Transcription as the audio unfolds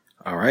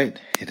All right,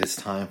 it is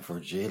time for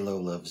J-Lo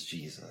Loves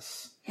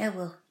Jesus.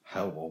 Hello.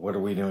 What are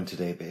we doing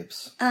today,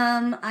 babes?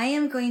 I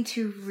am going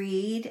to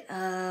read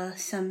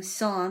some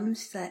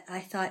psalms that I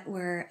thought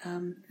were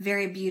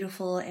very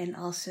beautiful, and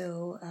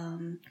also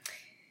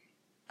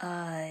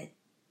I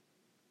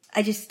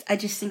just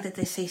think that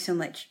they say so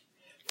much.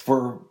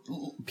 For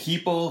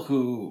people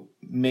who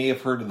may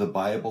have heard of the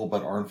Bible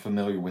but aren't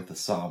familiar with the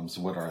Psalms,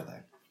 what are they?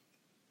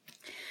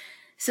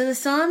 So the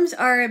Psalms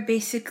are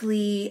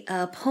basically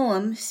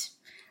poems.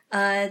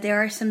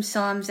 There are some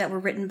Psalms that were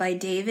written by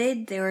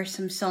David. There are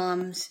some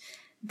Psalms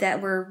that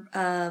were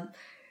that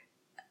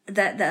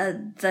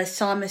the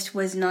psalmist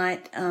was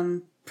not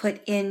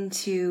put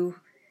into.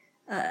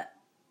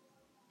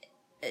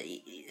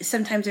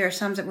 Sometimes there are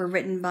Psalms that were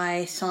written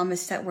by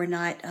psalmists that were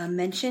not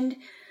mentioned,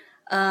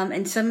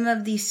 and some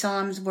of these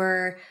Psalms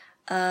were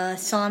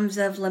Psalms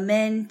of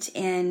lament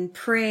and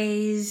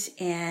praise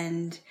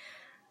and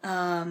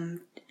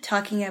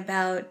talking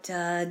about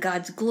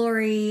God's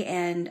glory,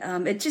 and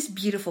it's just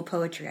beautiful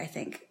poetry, I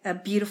think.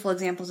 Beautiful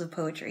examples of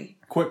poetry.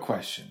 Quick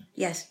question.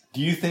 Yes. Do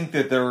you think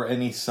that there are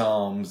any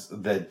Psalms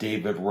that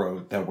David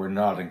wrote that were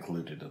not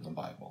included in the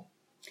Bible?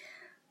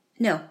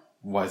 No.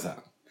 Why is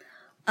that?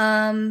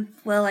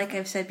 Well, like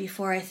I've said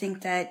before, I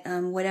think that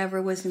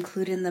whatever was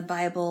included in the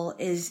Bible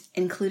is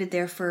included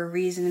there for a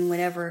reason, and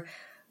whatever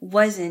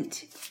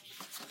wasn't,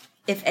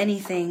 if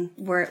anything,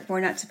 were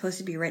not supposed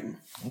to be written.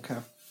 Okay.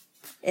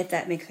 If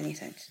that makes any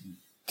sense.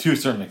 To a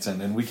certain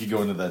extent, and we could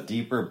go into that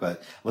deeper,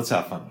 but let's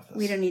have fun with this.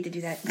 We don't need to do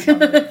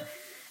that.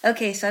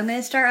 Okay, so I'm going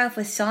to start off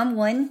with Psalm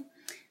 1.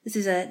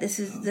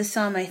 This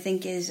psalm I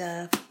think is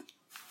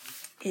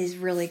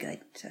really good.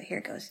 So here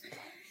it goes.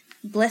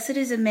 Blessed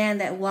is a man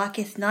that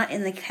walketh not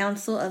in the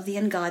counsel of the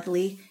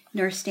ungodly,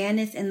 nor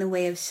standeth in the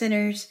way of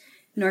sinners,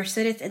 nor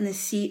sitteth in the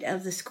seat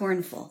of the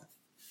scornful.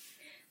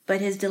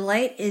 But his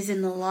delight is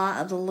in the law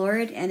of the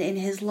Lord, and in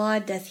his law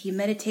doth he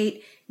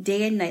meditate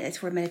day and night.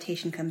 That's where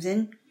meditation comes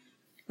in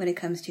when it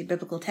comes to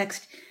biblical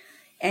text.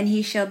 And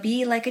he shall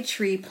be like a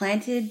tree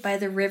planted by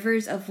the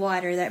rivers of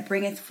water, that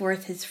bringeth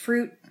forth his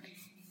fruit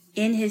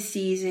in his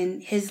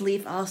season. His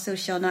leaf also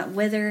shall not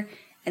wither,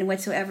 and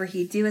whatsoever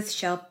he doeth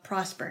shall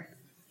prosper.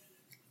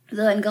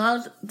 The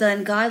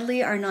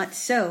ungodly are not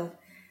so,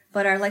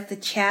 but are like the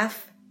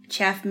chaff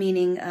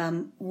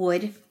meaning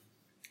wood.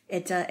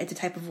 It's a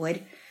type of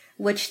wood,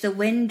 which the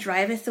wind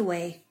driveth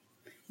away.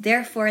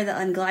 Therefore the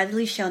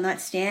ungodly shall not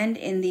stand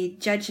in the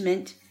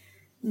judgment,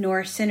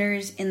 nor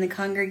sinners in the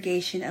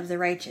congregation of the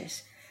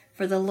righteous.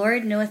 For the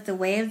Lord knoweth the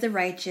way of the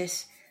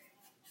righteous,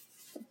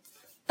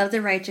 but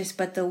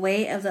the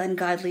way of the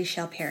ungodly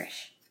shall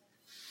perish.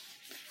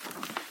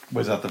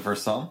 Was that the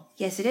first Psalm?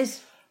 Yes, it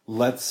is.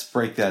 Let's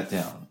break that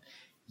down.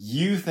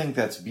 You think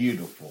that's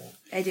beautiful.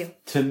 I do.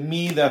 To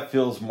me, that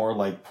feels more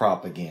like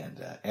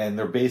propaganda. And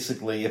they're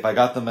basically, if I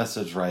got the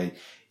message right,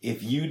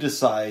 if you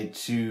decide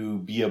to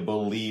be a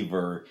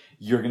believer,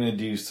 you're going to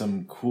do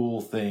some cool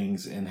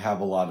things and have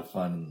a lot of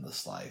fun in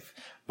this life.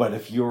 But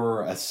if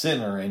you're a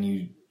sinner and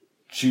you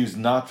choose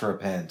not to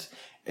repent,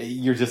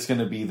 you're just going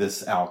to be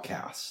this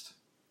outcast.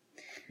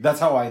 That's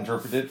how I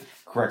interpret it.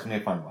 Correct me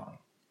if I'm wrong.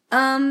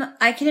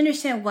 I can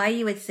understand why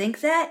you would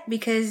think that,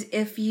 because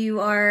if you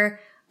are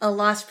a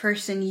lost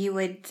person, you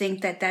would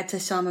think that that's a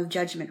psalm of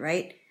judgment,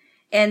 right?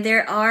 And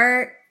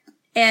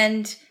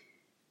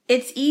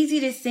it's easy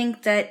to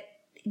think that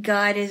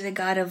God is a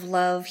God of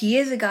love. He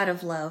is a God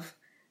of love,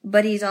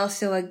 but he's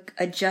also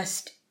a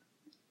just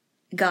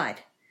God.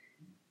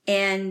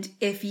 And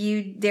if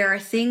there are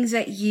things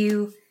that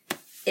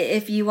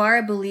if you are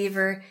a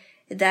believer,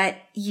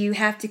 that you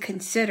have to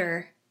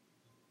consider,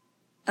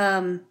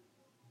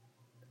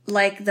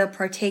 like the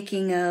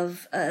partaking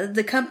of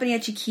the company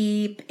that you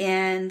keep,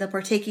 and the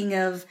partaking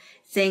of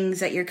things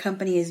that your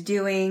company is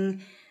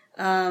doing.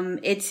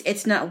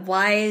 It's not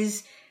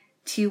wise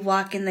to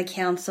walk in the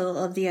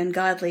counsel of the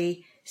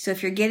ungodly. So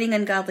if you're getting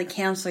ungodly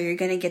counsel, you're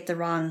going to get the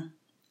wrong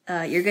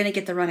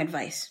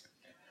advice.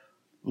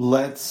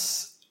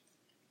 Let's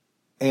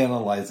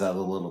analyze that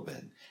a little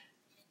bit.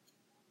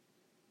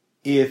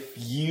 If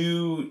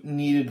you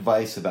need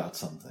advice about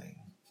something,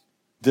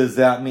 does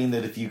that mean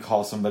that if you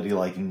call somebody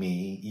like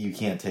me, you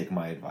can't take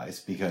my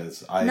advice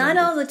because Not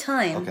all the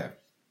time. Okay.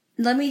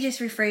 Let me just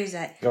rephrase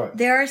that. Go ahead.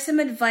 There are some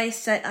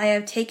advice that I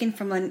have taken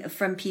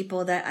from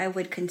people that I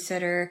would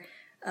consider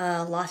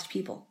lost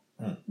people.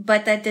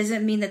 But that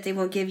doesn't mean that they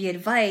won't give you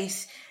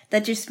advice.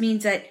 That just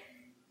means that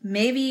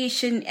maybe you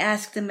shouldn't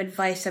ask them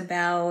advice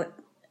about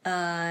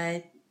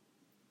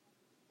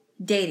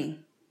dating,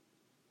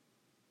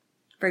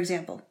 for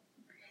example.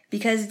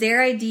 Because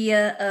their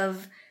idea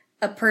of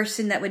a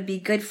person that would be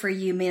good for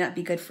you may not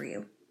be good for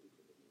you.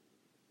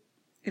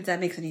 If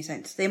that makes any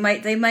sense. They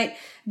might,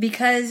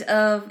 because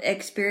of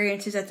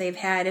experiences that they've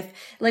had. If,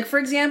 like, for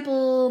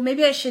example,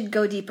 maybe I should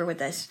go deeper with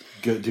this.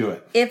 Go do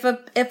it. If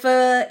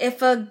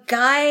a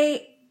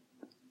guy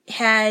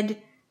had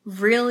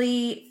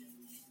really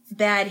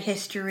bad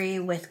history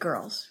with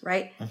girls,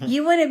 right? Mm-hmm.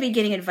 You wouldn't be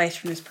getting advice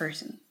from this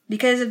person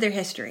because of their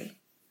history.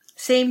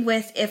 Same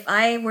with if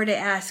I were to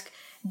ask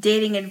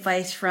dating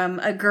advice from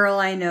a girl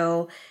I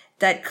know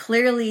that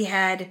clearly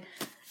had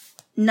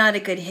not a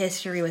good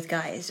history with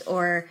guys,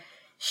 or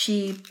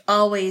she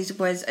always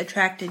was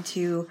attracted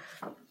to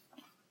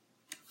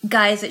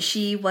guys that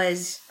she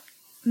was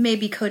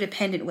maybe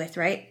codependent with,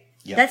 right?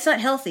 Yeah. That's not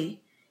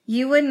healthy.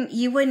 You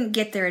wouldn't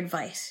get their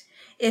advice.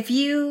 If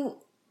you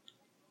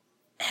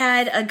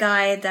had a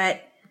guy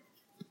that,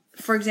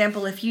 for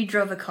example, if you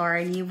drove a car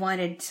and you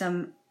wanted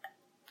some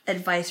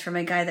advice from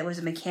a guy that was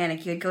a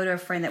mechanic, you'd go to a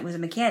friend that was a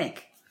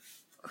mechanic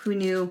who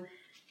knew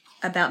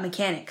about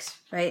mechanics,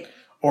 right?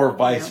 Or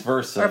vice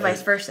versa. Or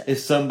vice versa. If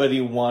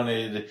somebody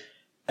wanted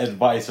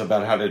advice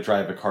about how to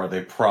drive a car,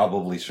 they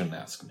probably shouldn't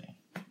ask me.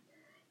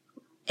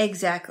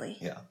 Exactly.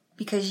 Yeah.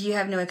 Because you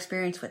have no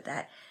experience with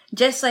that.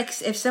 Just like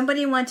if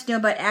somebody wants to know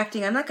about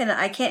acting,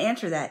 I can't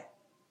answer that.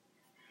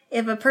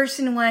 If a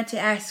person wanted to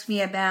ask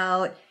me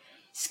about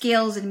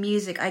scales and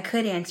music, I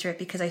could answer it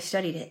because I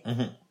studied it.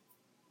 Mm-hmm.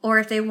 Or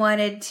if they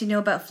wanted to know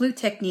about flute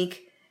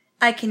technique,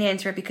 I can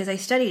answer it because I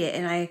studied it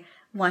and I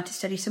want to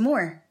study some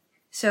more.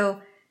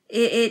 So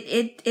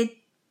it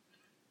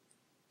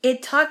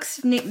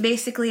talks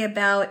basically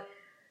about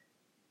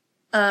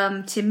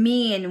to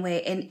me in a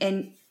way,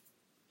 and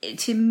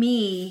to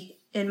me,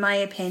 in my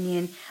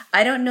opinion,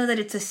 I don't know that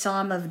it's a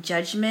psalm of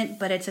judgment,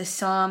 but it's a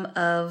psalm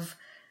of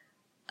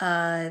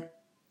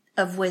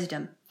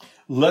wisdom.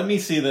 Let me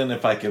see then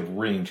if I could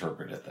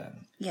reinterpret it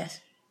then. Yes.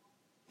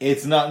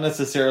 It's not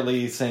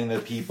necessarily saying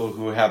that people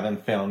who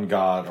haven't found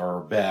God are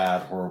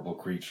bad, horrible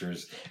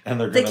creatures, and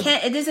they're going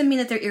to... It doesn't mean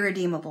that they're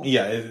irredeemable.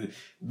 Yeah,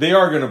 they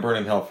are going to burn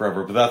in hell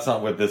forever, but that's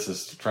not what this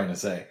is trying to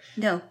say.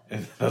 No.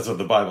 That's what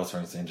the Bible's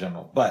trying to say in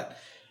general. But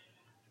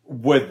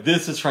what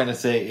this is trying to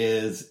say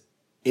is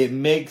it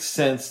makes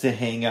sense to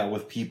hang out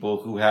with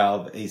people who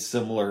have a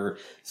similar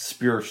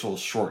spiritual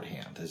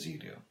shorthand as you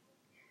do.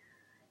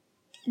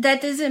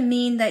 That doesn't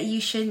mean that you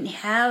shouldn't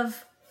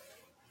have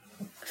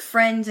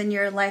friends in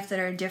your life that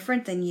are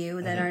different than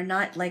you, that are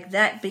not like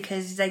that,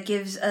 because that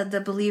gives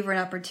the believer an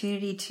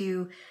opportunity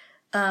to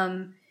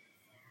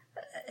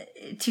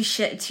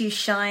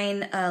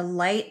shine a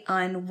light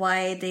on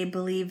why they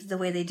believe the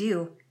way they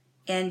do,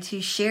 and to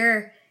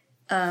share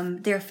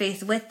their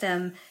faith with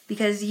them,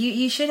 because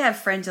you should have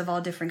friends of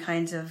all different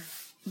kinds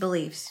of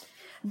beliefs.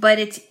 But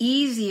it's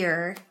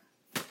easier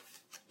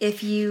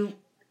if you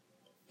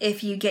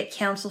get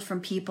counsel from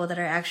people that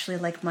are actually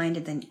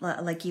like-minded than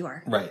like you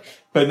are. Right.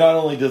 But not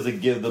only does it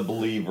give the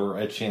believer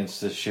a chance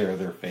to share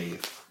their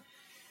faith,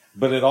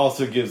 but it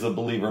also gives the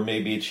believer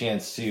maybe a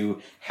chance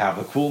to have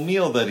a cool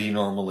meal that he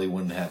normally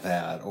wouldn't have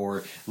had,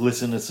 or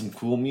listen to some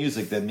cool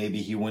music that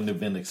maybe he wouldn't have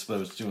been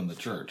exposed to in the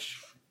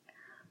church.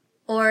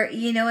 Or,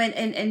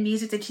 and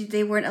music that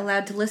they weren't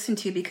allowed to listen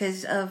to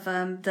because of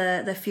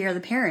the fear of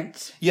the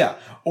parents. Yeah,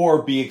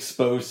 or be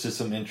exposed to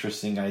some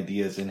interesting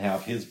ideas and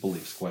have his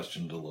beliefs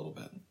questioned a little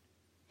bit.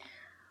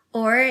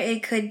 Or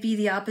it could be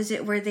the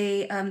opposite, where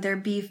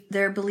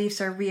their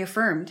beliefs are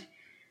reaffirmed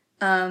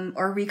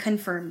or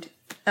reconfirmed.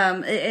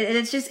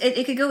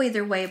 It could go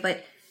either way,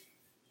 but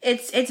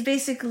it's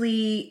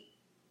basically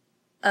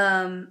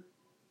a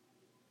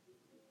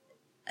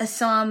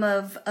psalm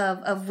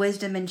of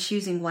wisdom and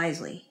choosing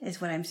wisely, is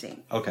what I'm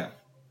saying. Okay.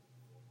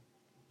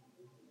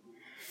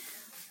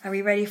 Are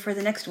we ready for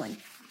the next one?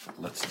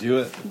 Let's do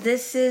it.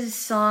 This is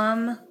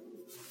Psalm...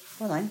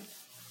 Hold on.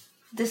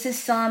 This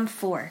is Psalm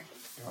 4.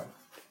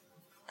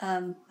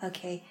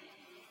 Okay.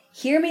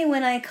 Hear me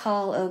when I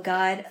call, O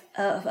God,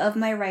 of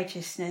my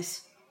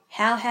righteousness.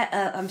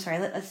 I'm sorry,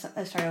 let's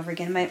start over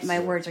again. My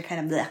words are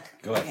kind of bleh.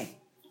 Go ahead. Okay.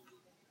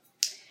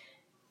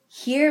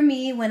 Hear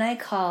me when I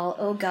call,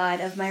 O God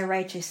of my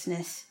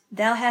righteousness.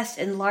 Thou hast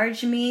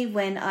enlarged me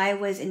when I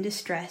was in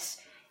distress.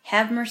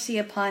 Have mercy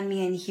upon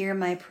me and hear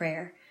my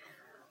prayer.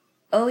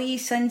 O ye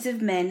sons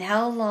of men,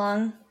 how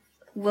long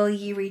will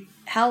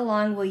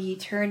ye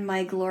turn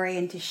my glory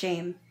into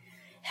shame?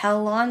 How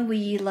long will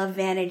ye love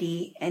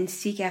vanity and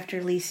seek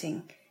after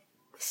leasing?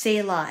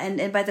 Selah.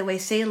 And by the way,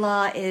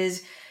 Selah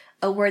is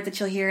a word that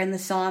you'll hear in the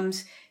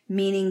Psalms,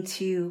 meaning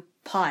to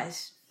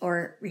pause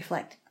or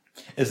reflect.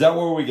 Is that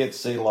where we get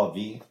 "c'est la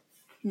vie"?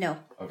 No.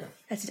 Okay.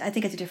 I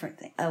think it's a different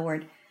thing, a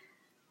word.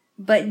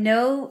 But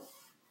know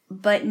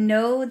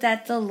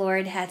that the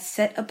Lord hath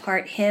set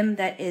apart him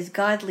that is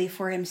godly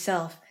for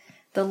himself.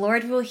 The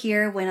Lord will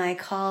hear when I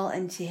call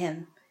unto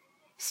him.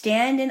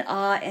 Stand in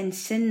awe and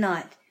sin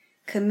not.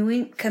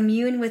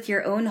 Commune with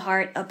your own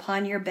heart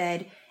upon your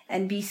bed,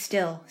 and be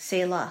still,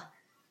 Selah.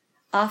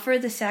 Offer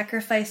the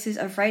sacrifices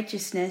of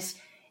righteousness,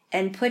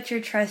 and put your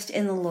trust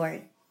in the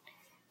Lord.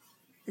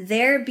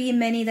 There be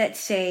many that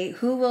say,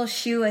 who will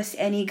shew us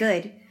any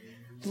good?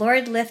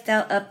 Lord, lift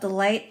thou up the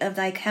light of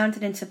thy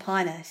countenance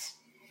upon us.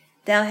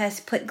 Thou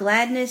hast put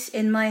gladness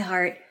in my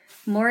heart,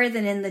 more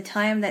than in the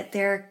time that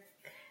their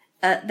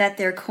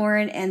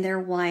corn and their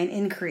wine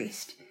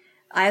increased.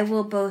 I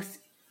will both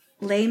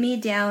lay me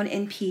down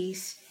in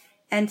peace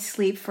and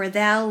sleep, for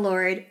thou,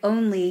 Lord,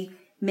 only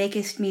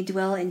makest me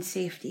dwell in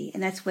safety.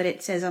 And that's what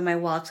it says on my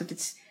wall, except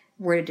it's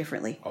worded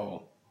differently.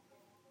 Oh.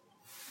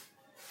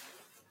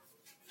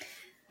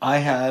 I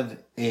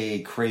had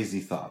a crazy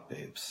thought,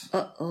 babes.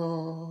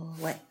 Uh-oh.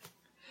 What?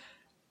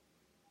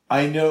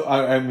 I know,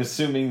 I'm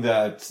assuming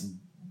that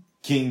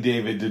King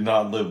David did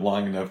not live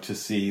long enough to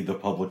see the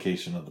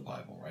publication of the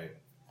Bible, right?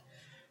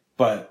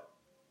 But,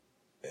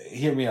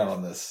 hear me out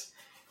on this.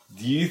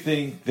 Do you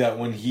think that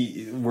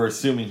we're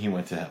assuming he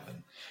went to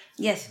heaven.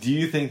 Yes. Do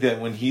you think that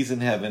when he's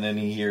in heaven and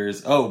he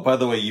hears, oh, by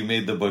the way, you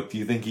made the book, do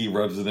you think he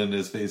rubs it in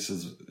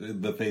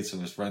the face of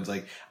his friends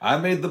like, I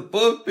made the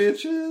book,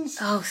 bitches?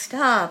 Oh,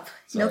 stop.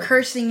 Sorry. No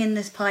cursing in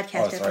this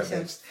podcast episode.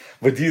 Babes.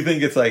 But do you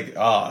think it's like,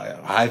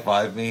 high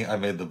five me, I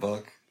made the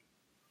book?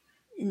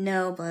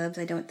 No, Bubs,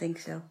 I don't think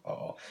so.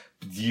 Oh.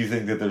 Do you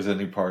think that there's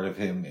any part of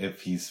him,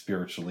 if he's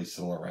spiritually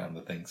still around,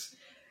 that thinks,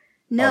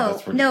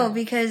 no, cool.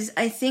 because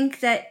I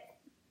think that,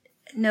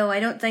 I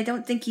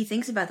don't think he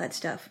thinks about that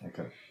stuff.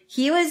 Okay.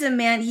 He was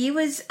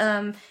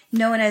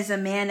known as a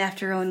man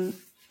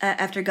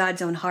after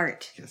God's own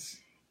heart. Yes.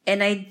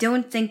 And I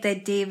don't think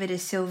that David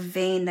is so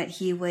vain that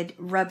he would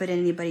rub it in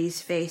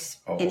anybody's face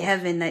in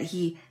heaven that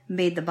he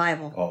made the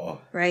Bible.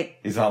 Oh. Right?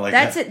 He's not like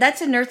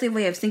That's an earthly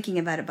way of thinking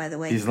about it, by the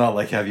way. He's not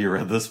like, have you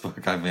read this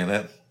book? I'm in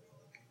it.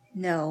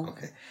 No.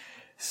 Okay.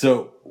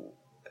 So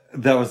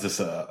that was just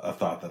a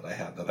thought that I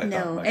had that I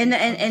thought might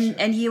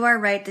and you are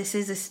right. This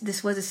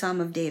was a Psalm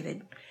of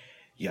David.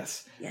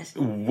 Yes. Yes.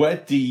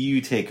 What do you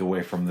take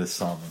away from this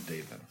Psalm of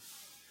David?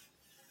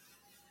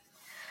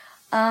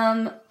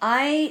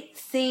 I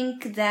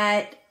think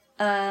that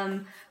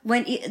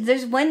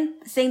there's one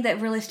thing that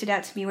really stood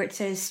out to me where it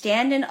says,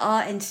 "Stand in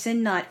awe and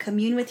sin not.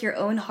 Commune with your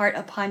own heart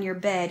upon your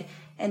bed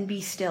and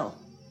be still."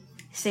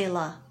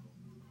 Selah.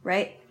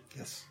 Right?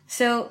 Yes.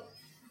 So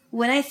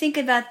when I think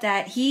about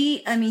that,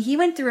 he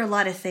went through a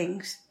lot of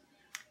things.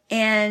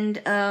 And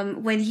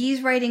when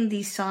he's writing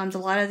these Psalms, a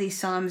lot of these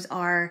Psalms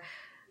are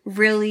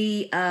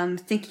really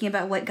thinking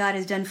about what God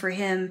has done for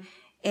him.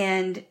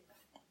 And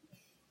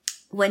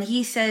when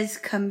he says,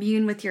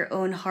 commune with your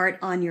own heart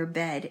on your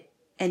bed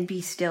and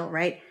be still,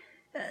 right?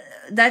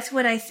 That's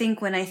what I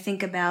think when I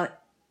think about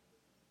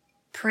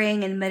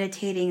praying and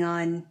meditating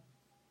on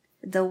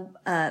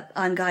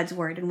on God's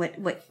word and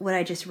what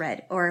I just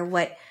read or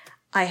what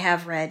I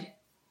have read.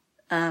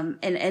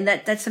 And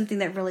that's something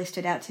that really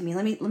stood out to me.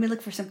 Let me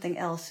look for something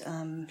else.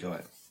 Go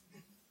ahead.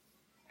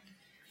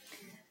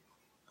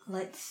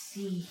 Let's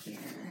see here.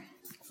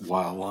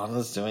 While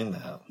Lana's doing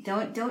that,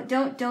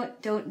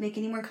 don't make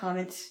any more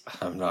comments.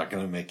 I'm not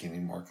going to make any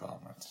more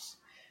comments.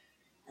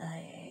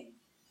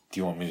 Do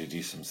you want me to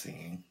do some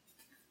singing?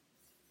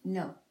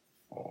 No.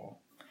 Oh,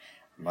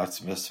 I'm not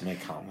supposed to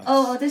make comments.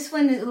 Oh, this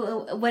one,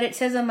 what it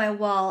says on my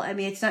wall, I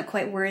mean, it's not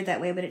quite worded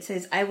that way, but it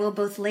says, "I will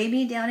both lay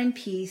me down in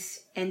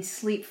peace and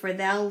sleep, for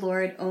thou,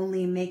 Lord,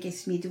 only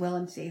makest me dwell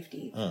in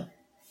safety."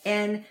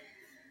 And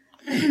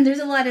there's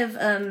a lot of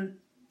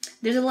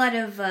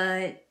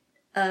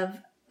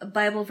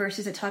Bible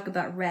verses that talk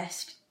about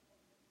rest,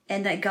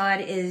 and that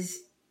God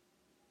is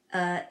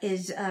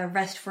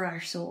rest for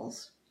our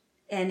souls,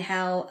 and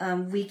how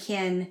we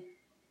can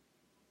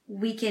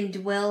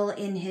dwell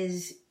in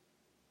His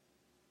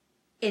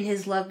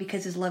love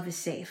because His love is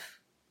safe.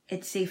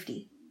 It's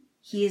safety.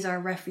 He is our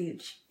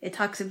refuge. It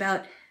talks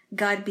about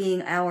God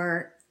being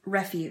our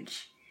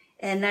refuge,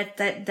 and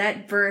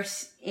that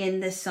verse in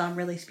this psalm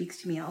really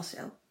speaks to me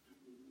also.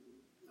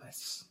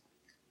 Nice.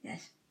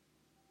 Yes.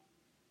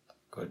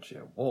 Good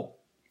job. Whoa.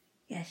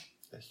 Yes.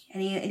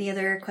 Any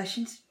other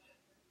questions?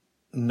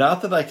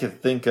 Not that I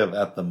could think of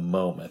at the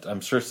moment.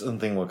 I'm sure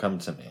something will come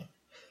to me.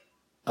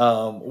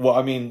 Well,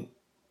 I mean,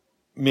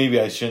 maybe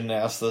I shouldn't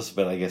ask this,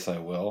 but I guess I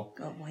will.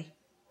 Oh boy.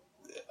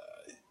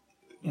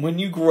 When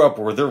you grew up,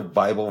 were there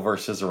Bible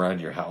verses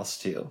around your house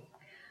too?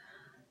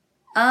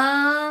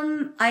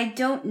 I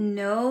don't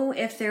know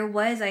if there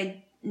was.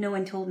 No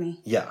one told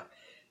me. Yeah.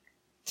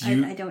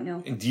 I don't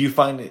know. Do you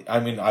find it, I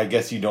mean, I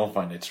guess you don't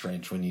find it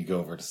strange when you go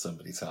over to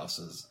somebody's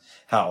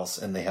house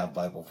and they have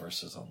Bible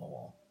verses on the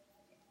wall?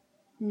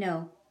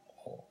 No.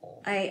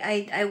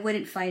 I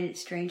wouldn't find it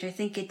strange. I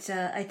think it's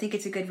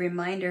a good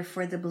reminder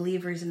for the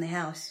believers in the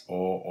house.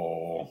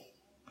 Well,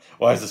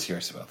 I was just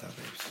curious about that,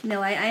 babes.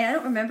 No, I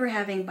don't remember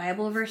having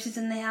Bible verses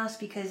in the house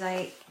because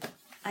I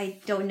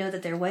don't know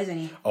that there was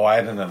any. Oh, I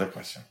had another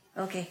question.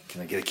 Okay.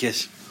 Can I get a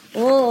kiss?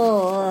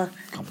 Oh.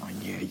 Come on,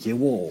 yeah, you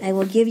will. I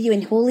will give you a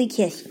holy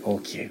kiss.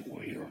 Okay, well,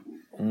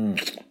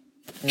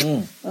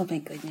 Oh my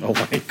goodness. Oh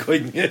my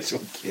goodness,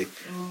 okay.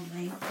 Oh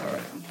my goodness. All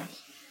right.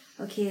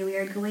 Okay, we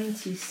are going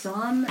to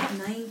Psalm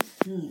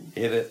 19.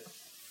 Hit it.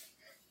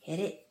 Hit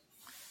it.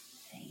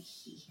 Thank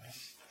you.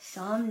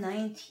 Psalm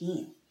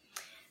 19.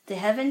 The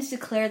heavens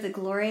declare the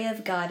glory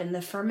of God, and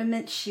the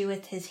firmament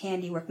sheweth his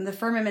handiwork. And the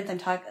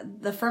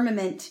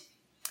firmament,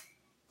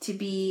 to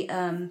be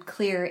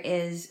clear,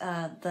 is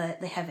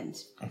the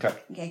heavens.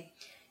 Okay.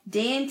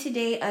 Day unto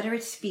day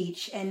uttereth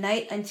speech, and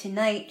night unto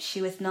night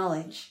sheweth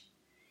knowledge.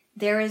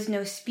 There is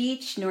no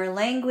speech nor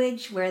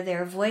language where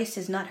their voice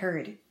is not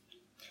heard.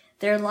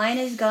 Their line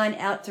is gone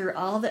out through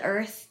all the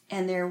earth,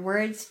 and their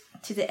words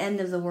to the end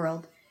of the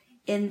world.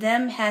 In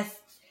them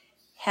hath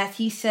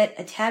he set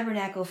a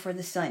tabernacle for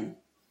the sun.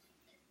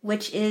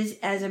 which is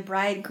as a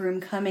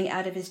bridegroom coming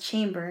out of his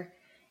chamber,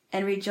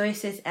 and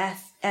rejoiceth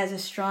as a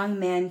strong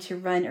man to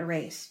run a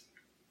race.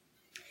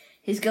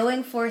 His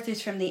going forth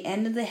is from the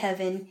end of the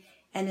heaven,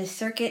 and his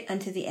circuit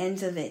unto the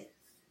ends of it.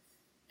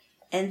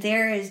 And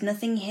there is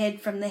nothing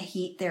hid from the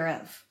heat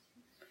thereof.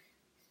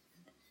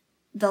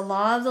 The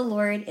law of the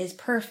Lord is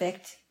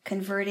perfect,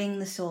 converting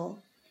the soul.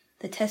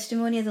 The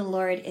testimony of the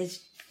Lord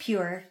is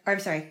pure.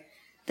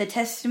 The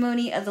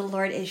testimony of the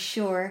Lord is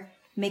sure,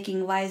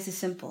 making wise the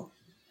simple.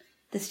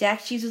 The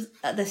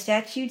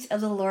statutes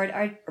of the Lord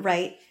are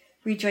right,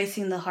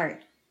 rejoicing the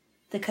heart.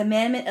 The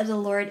commandment of the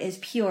Lord is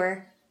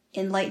pure,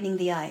 enlightening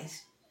the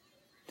eyes.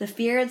 The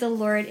fear of the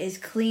Lord is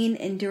clean,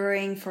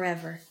 enduring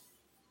forever.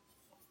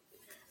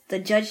 The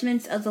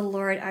judgments of the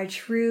Lord are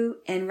true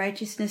and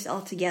righteousness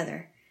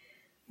altogether.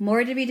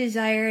 More to be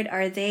desired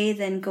are they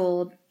than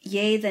gold,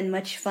 yea, than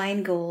much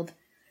fine gold,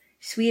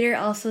 sweeter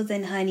also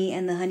than honey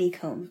and the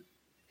honeycomb.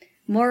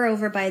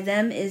 Moreover, by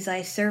them is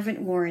thy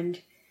servant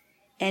warned,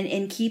 and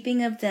in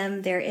keeping of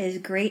them there is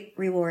great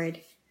reward.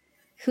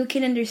 Who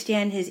can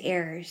understand his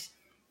errors?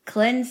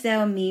 Cleanse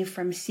thou me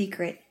from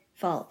secret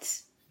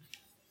faults.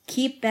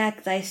 Keep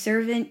back thy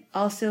servant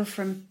also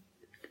from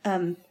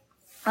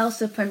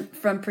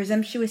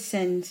presumptuous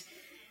sins.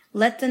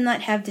 Let them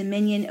not have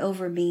dominion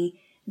over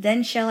me.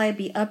 Then shall I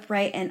be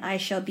upright, and I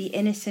shall be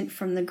innocent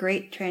from the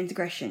great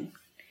transgression.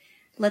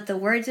 Let the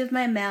words of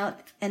my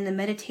mouth and the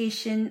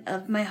meditation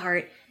of my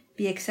heart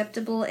be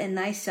acceptable in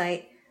thy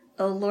sight,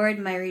 O Lord,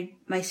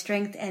 my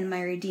strength and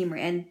my redeemer.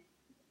 And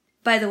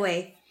by the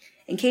way,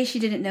 in case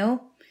you didn't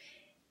know,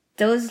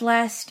 the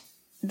last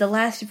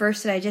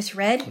verse that I just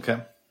read,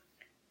 Okay.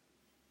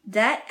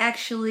 that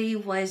actually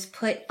was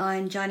put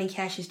on Johnny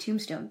Cash's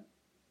tombstone.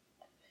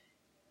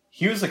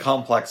 He was a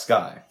complex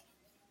guy.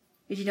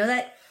 Did you know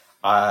that?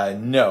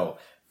 No,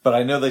 but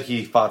I know that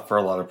he fought for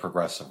a lot of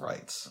progressive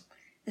rights.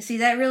 See,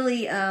 that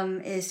really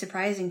is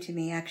surprising to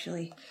me,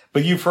 actually.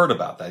 But you've heard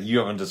about that. You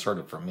haven't just heard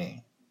it from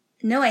me.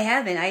 No, I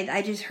haven't.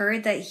 I just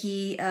heard that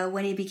he,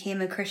 when he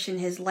became a Christian,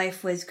 his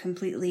life was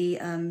completely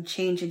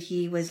changed and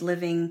he was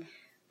living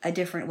a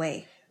different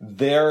way.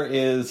 There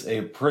is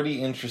a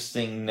pretty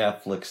interesting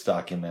Netflix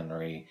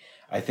documentary.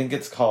 I think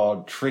it's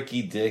called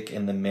Tricky Dick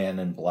and the Man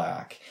in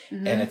Black.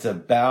 Mm-hmm. And it's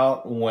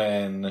about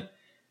when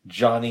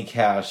Johnny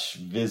Cash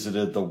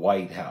visited the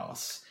White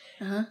House.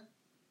 Uh-huh.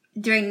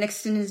 During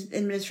Nixon's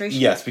administration?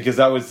 Yes, because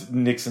that was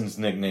Nixon's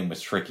nickname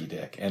was Tricky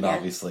Dick. And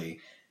obviously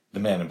the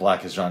Man in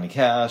Black is Johnny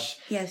Cash.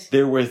 Yes.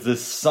 There was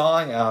this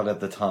song out at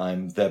the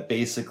time that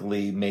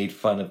basically made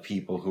fun of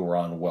people who were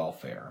on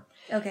welfare.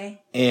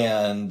 Okay.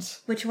 And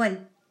which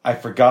one? I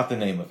forgot the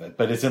name of it,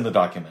 but it's in the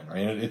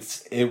documentary. And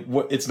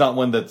it's not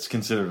one that's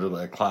considered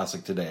a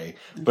classic today,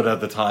 but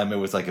at the time it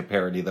was like a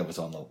parody that was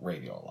on the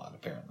radio a lot,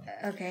 apparently.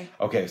 Okay.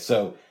 Okay,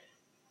 so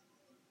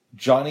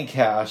Johnny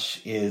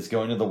Cash is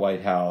going to the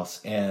White House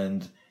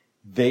and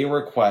they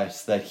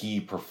request that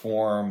he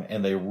perform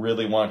and they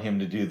really want him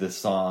to do this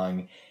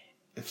song.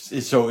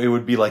 So it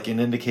would be like an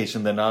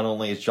indication that not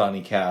only is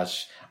Johnny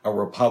Cash a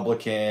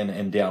Republican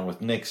and down with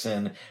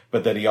Nixon,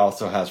 but that he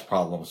also has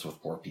problems with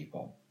poor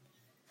people.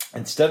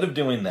 Instead of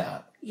doing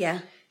that,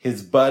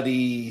 his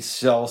buddy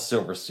Shel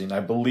Silverstein, I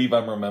believe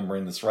I'm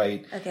remembering this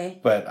right. Okay.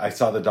 But I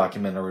saw the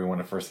documentary when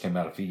it first came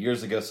out a few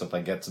years ago, so if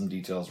I get some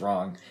details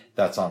wrong,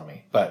 that's on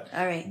me. But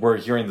all right. We're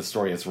hearing the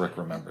story as Rick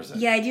remembers it.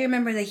 Yeah, I do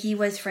remember that he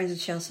was friends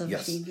with Shel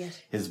Silverstein. Yes.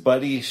 His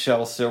buddy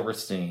Shel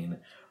Silverstein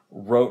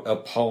wrote a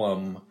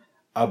poem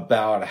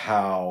about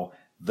how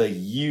the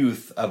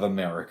youth of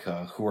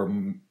America, who were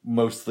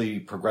mostly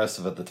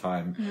progressive at the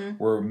time,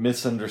 were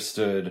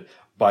misunderstood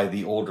by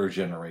the older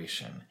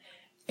generation.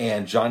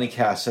 And Johnny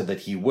Cash said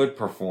that he would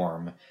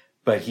perform,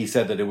 but he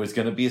said that it was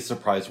going to be a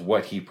surprise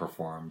what he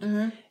performed.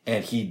 Mm-hmm.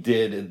 And he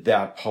did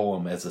that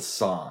poem as a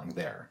song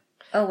there.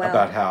 Oh, wow.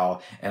 About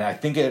how, and I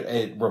think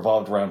it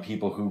revolved around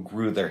people who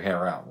grew their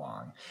hair out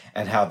long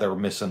and how they were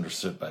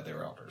misunderstood by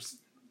their elders.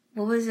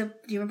 What was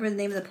it? Do you remember the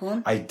name of the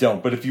poem? I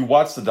don't, but if you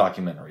watch the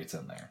documentary, it's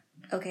in there.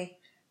 Okay.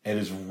 It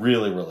is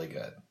really, really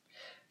good.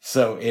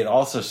 So it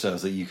also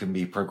shows that you can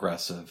be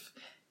progressive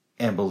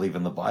and believe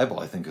in the Bible,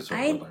 I think is what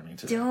we're learning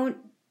today.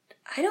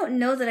 I don't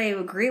know that I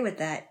agree with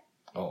that.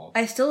 Oh.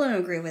 I still don't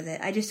agree with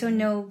it. I just don't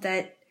know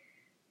that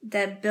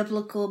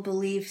biblical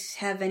beliefs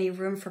have any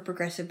room for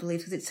progressive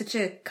beliefs because it's such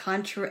a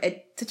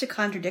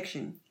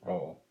contradiction.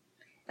 Oh.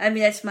 I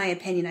mean, that's my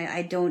opinion.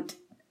 I don't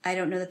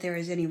know that there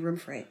is any room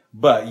for it.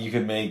 But you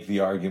could make the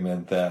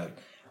argument that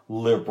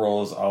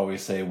liberals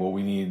always say, well,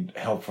 we need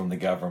help from the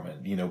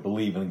government,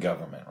 believe in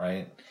government,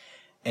 right?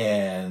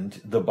 And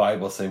the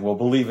Bible say, well,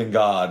 believe in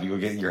God, you'll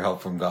get your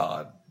help from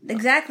God.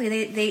 Exactly.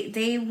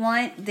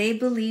 They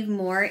believe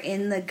more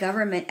in the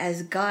government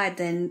as God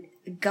than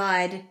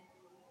God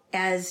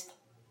as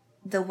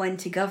the one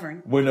to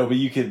govern. Well, no, but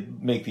you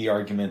could make the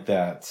argument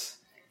that,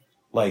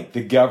 like,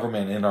 the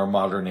government in our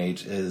modern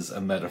age is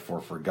a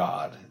metaphor for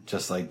God,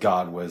 just like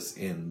God was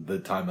in the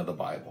time of the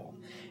Bible.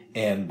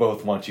 And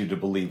both want you to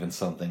believe in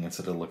something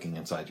instead of looking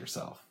inside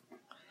yourself.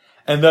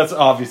 And that's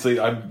obviously,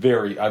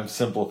 I'm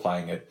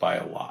simplifying it by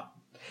a lot.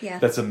 Yeah.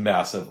 That's a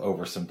massive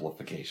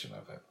oversimplification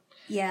of it.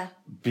 Yeah.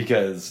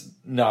 Because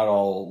not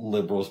all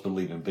liberals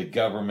believe in big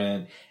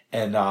government,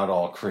 and not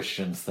all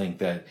Christians think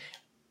that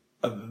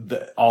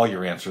all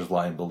your answers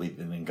lie in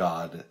believing in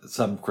God.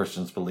 Some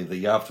Christians believe that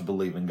you have to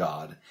believe in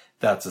God.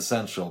 That's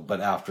essential.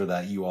 But after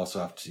that, you also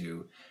have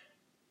to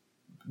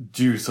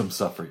do some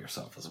stuff for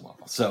yourself as well.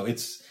 So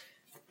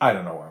I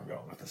don't know where I'm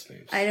going with this,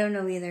 babes. I don't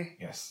know either.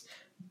 Yes.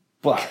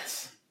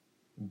 But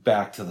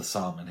back to the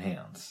psalm in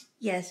hands.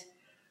 Yes.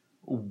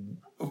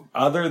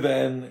 Other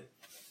than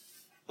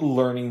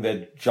learning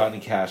that Johnny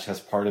Cash has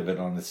part of it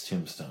on his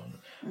tombstone,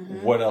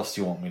 what else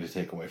do you want me to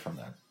take away from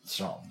that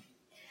psalm?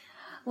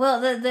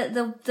 Well,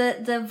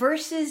 the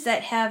verses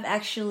that have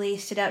actually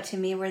stood out to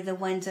me were the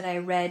ones that I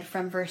read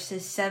from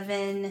verses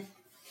 7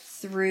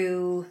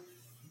 through.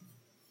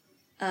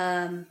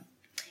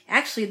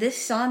 Actually, this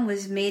psalm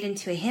was made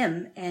into a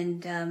hymn,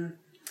 and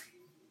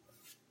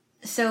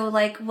so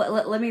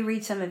let me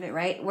read some of it.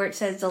 Right, where it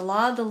says, "The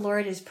law of the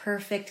Lord is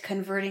perfect,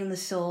 converting the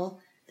soul.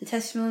 The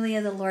testimony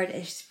of the Lord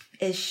is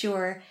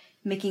sure,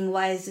 making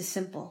wise the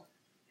simple.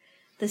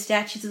 The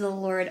statutes of the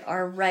Lord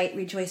are right,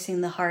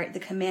 rejoicing the heart. The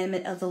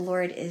commandment of the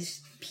Lord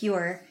is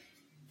pure,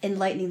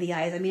 enlightening the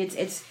eyes." I mean,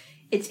 it's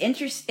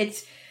interesting.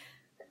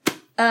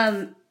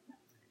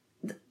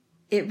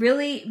 It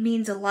really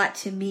means a lot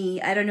to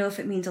me. I don't know if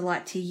it means a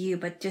lot to you,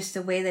 but just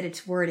the way that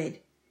it's worded,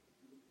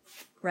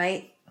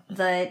 right?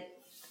 That,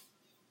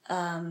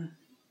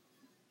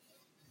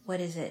 what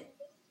is it?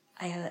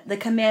 The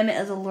commandment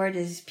of the Lord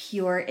is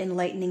pure,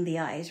 enlightening the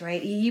eyes,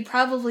 right? You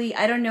probably,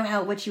 I don't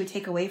know what you would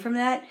take away from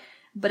that,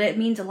 but it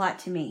means a lot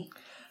to me.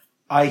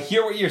 I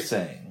hear what you're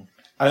saying.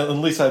 At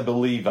least I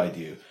believe I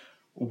do.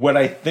 What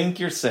I think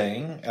you're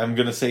saying, I'm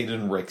going to say it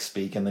in Rick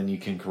speak, and then you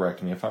can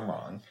correct me if I'm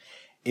wrong,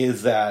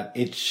 is that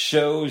it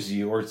shows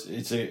you,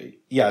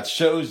 it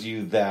shows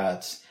you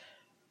that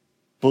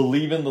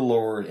believe in the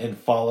Lord and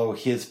follow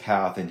his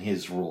path and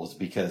his rules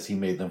because he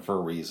made them for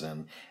a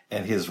reason,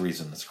 and his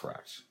reason is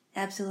correct.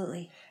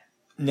 Absolutely.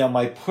 Now,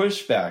 my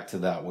pushback to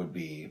that would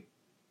be,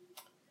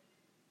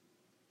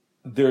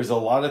 there's a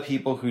lot of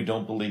people who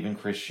don't believe in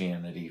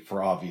Christianity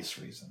for obvious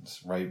reasons,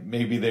 right?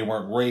 Maybe they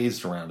weren't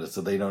raised around it,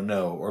 so they don't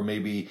know. Or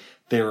maybe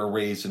they were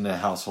raised in a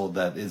household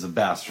that is a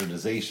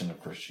bastardization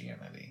of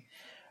Christianity.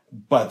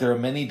 But there are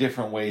many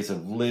different ways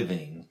of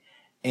living,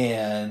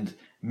 and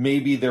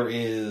maybe there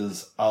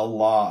is a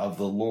law of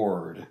the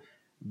Lord,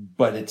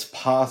 but it's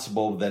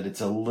possible that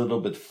it's a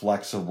little bit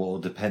flexible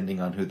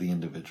depending on who the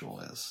individual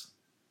is.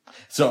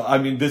 So, I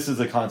mean, this is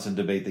a constant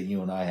debate that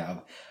you and I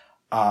have.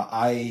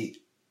 I'm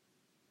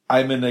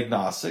an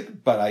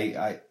agnostic, but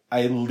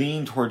I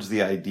lean towards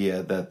the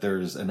idea that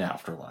there's an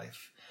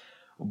afterlife.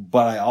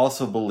 But I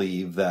also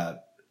believe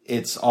that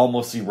it's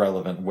almost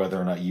irrelevant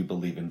whether or not you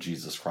believe in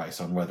Jesus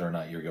Christ on whether or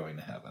not you're going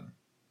to heaven.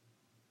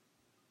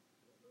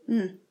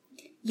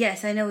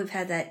 Yes, I know we've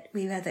had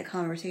that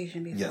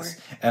conversation before. Yes,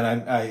 and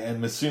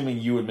I'm assuming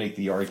you would make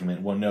the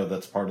argument, well, no,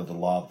 that's part of the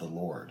law of the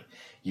Lord.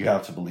 You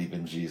have to believe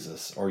in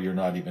Jesus, or you're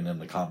not even in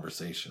the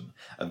conversation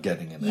of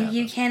getting in heaven.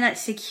 You cannot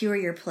secure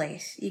your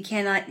place. You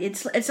cannot.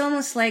 It's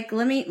almost like,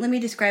 let me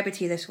describe it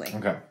to you this way.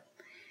 Okay.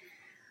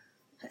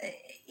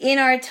 In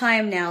our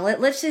time now,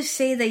 let's just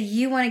say that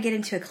you want to get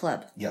into a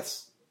club.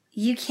 Yes.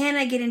 You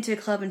cannot get into a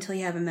club until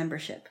you have a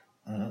membership.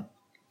 Mm-hmm.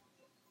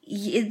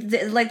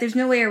 There's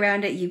no way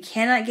around it. You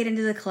cannot get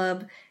into the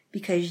club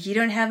because you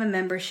don't have a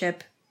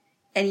membership,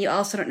 and you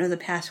also don't know the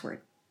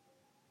password.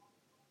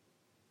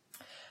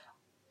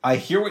 I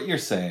hear what you're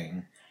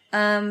saying.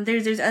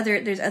 There's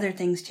other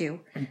things too.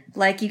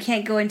 Like you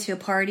can't go into a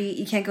party.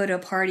 You can't go to a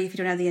party if you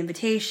don't have the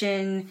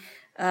invitation.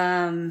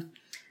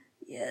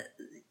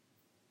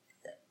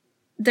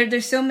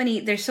 There's so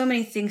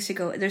many things to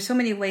go. There's so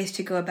many ways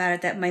to go about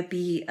it that might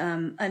be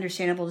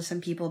understandable to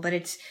some people, but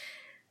it's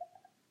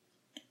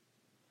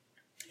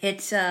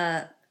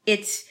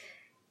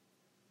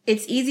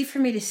easy for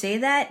me to say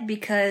that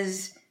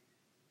because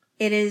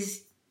it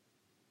is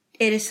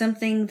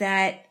something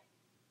that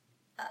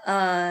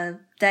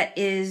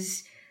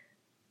is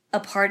a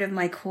part of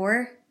my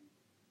core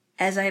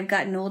as I have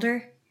gotten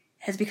older,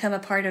 has become a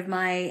part of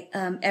my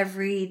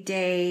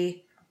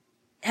everyday,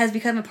 has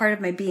become a part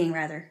of my being,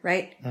 rather,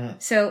 right?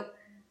 So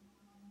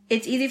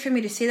it's easy for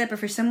me to say that, but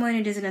for someone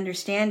who doesn't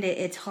understand it,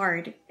 it's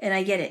hard, and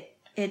I get it.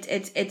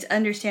 It's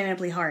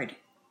understandably hard.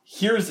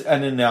 Here's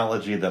an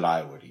analogy that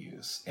I would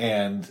use,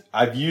 and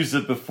I've used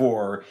it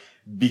before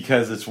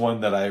because it's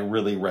one that I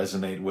really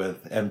resonate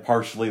with, and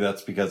partially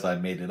that's because I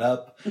made it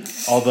up,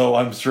 although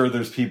I'm sure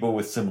there's people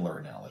with similar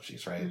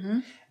analogies, right?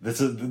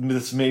 Mm-hmm.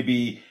 This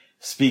maybe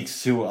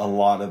speaks to a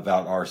lot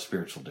about our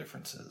spiritual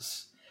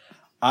differences.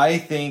 I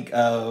think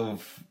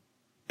of,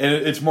 and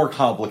it's more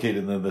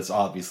complicated than this,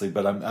 obviously,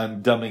 but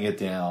I'm dumbing it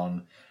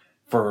down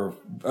for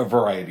a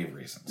variety of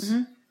reasons.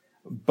 Mm-hmm.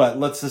 But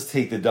let's just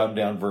take the dumbed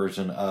down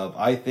version of,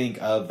 I think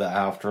of the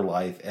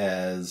afterlife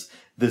as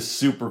this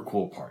super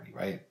cool party,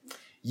 right?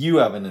 You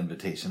have an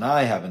invitation.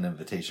 I have an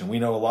invitation. We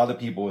know a lot of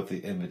people with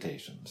the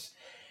invitations.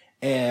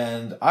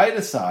 And I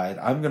decide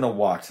I'm going to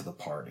walk to the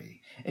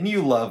party. and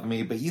you love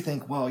me, but you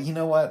think, well, you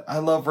know what? I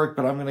love Rick,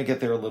 but I'm going to get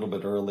there a little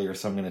bit earlier,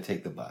 so I'm going to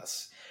take the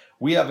bus.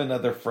 We have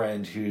another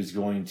friend who's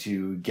going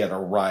to get a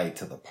ride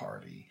to the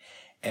party.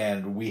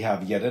 And we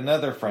have yet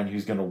another friend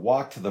who's going to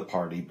walk to the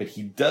party, but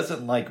he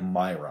doesn't like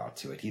my route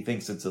to it. He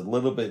thinks it's a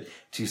little bit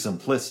too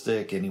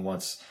simplistic, and he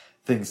wants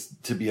things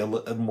to be a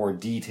little more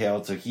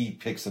detailed, so he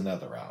picks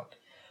another route.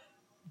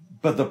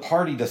 But the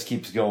party just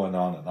keeps going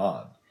on and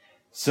on.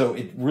 So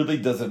it really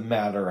doesn't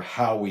matter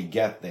how we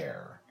get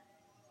there,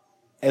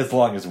 as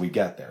long as we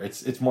get there.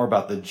 It's more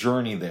about the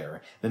journey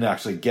there than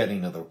actually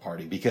getting to the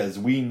party, because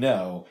we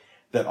know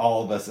that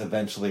all of us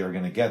eventually are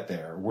going to get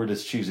there. We're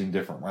just choosing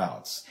different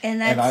routes.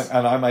 And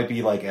I might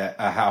be like a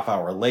half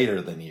hour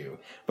later than you,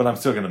 but I'm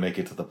still going to make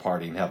it to the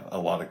party and have a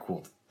lot of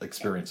cool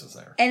experiences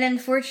there. And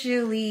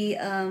unfortunately,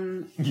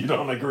 you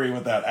don't agree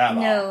with that at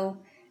all. No,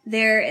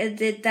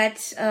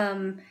 that's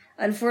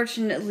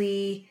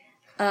unfortunately,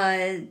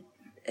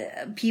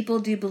 people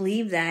do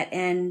believe that,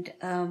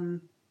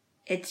 and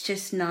it's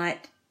just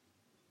not.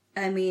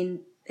 I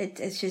mean,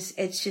 it's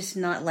just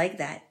not like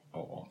that.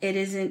 Oh. It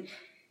isn't.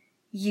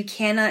 You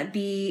cannot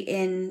be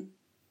in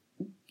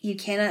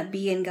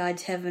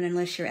God's heaven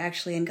unless you're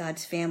actually in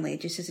God's family.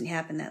 It just doesn't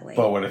happen that way.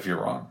 But what if you're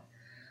wrong?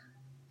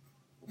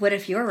 What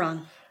if you're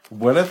wrong?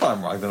 What if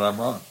I'm wrong? Then I'm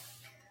wrong.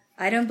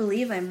 I don't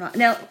believe I'm wrong.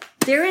 Now,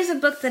 there is a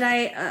book that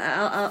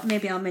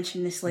I'll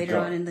mention this later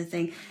on in the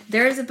thing.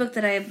 There is a book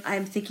that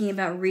I'm thinking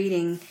about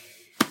reading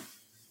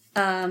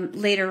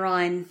later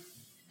on,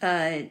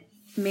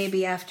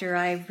 maybe after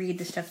I read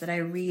the stuff that I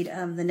read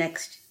the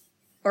next.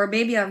 Or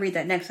maybe I'll read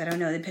that next, I don't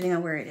know, depending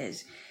on where it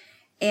is.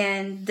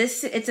 And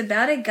it's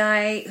about a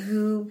guy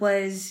who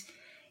was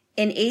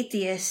an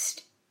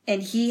atheist,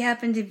 and he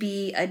happened to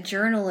be a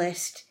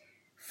journalist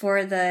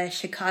for the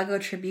Chicago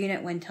Tribune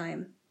at one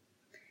time.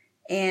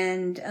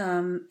 And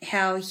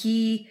how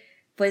he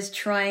was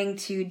trying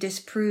to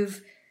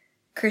disprove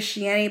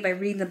Christianity by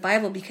reading the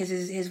Bible because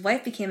his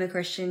wife became a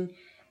Christian.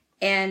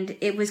 And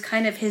it was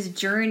kind of his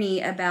journey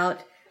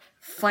about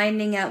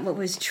finding out what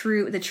was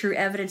true, the true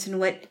evidence, and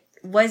what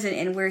wasn't,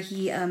 and where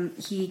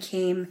he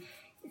came,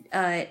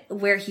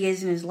 where he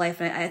is in his life.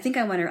 And I think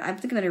I'm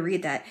going to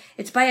read that.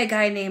 It's by a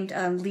guy named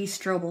Lee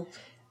Strobel.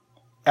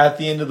 At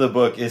the end of the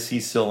book, is he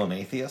still an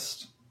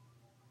atheist?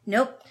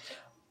 Nope.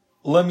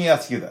 Let me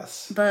ask you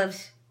this.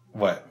 Bubs.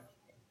 What?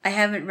 I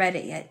haven't read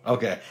it yet.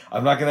 Okay.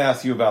 I'm not going to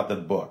ask you about the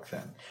book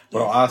then, but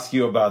yes. I'll ask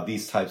you about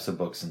these types of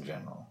books in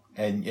general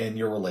and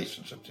your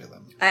relationship to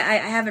them. I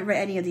haven't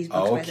read any of these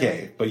books, by the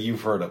way. But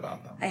you've heard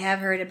about them. I have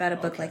heard about a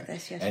book like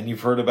this, yes. And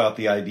you've heard about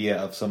the idea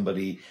of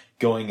somebody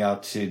going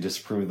out to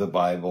disprove the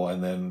Bible,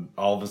 and then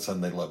all of a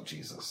sudden they love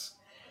Jesus.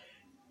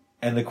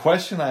 And the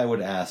question I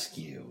would ask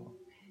you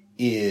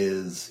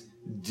is,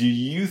 do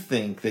you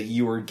think that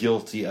you are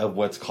guilty of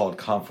what's called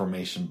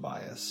confirmation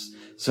bias?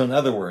 So in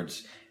other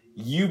words,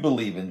 you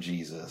believe in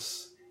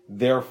Jesus,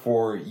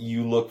 therefore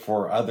you look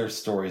for other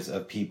stories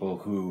of people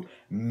who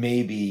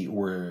maybe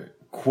were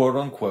quote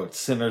unquote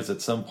sinners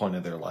at some point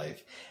in their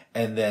life,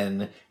 and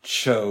then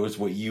chose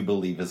what you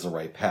believe is the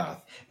right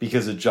path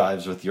because it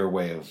jives with your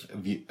way of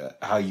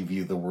how you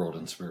view the world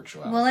and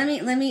spirituality. Well,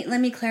 let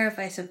me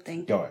clarify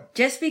something. Go ahead.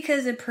 Just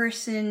because a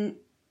person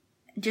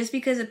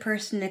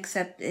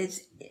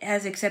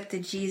has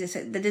accepted Jesus,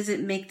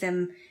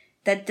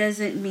 that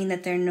doesn't mean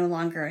that they're no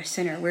longer a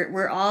sinner.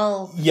 We're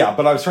all... Yeah,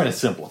 but I was trying to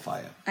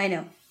simplify it. I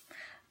know.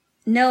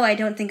 No, I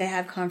don't think I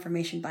have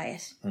confirmation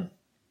bias.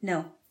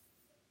 No.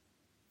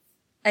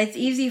 It's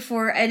easy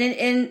for... And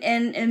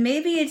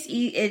maybe it's...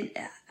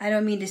 I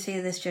don't mean to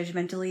say this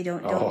judgmentally.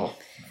 Don't...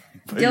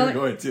 But you're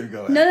going to.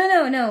 Go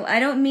ahead. No. I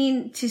don't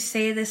mean to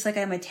say this like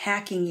I'm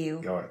attacking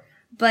you. Go ahead.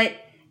 But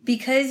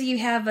because you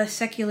have a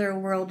secular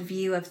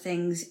worldview of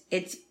things,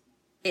 it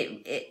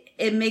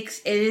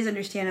is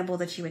understandable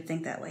that you would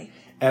think that way.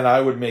 And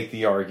I would make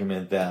the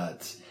argument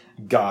that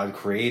God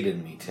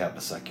created me to have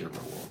a secular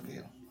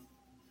worldview.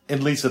 At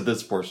least at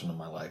this portion of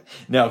my life.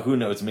 Now, who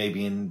knows,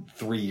 maybe in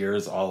 3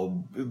 years I'll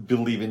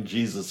believe in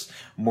Jesus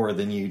more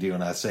than you do,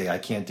 and I say I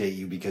can't date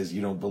you because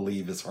you don't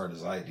believe as hard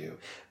as I do.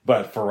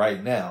 But for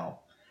right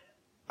now,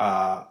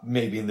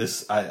 maybe in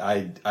this,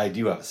 I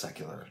do have a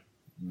secular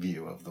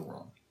view of the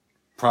world.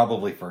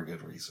 Probably for a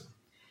good reason.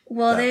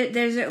 Well,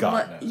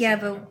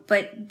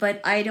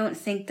 but I don't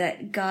think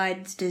that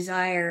God's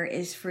desire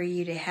is for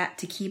you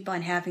to keep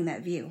on having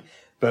that view.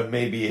 But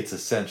maybe it's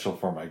essential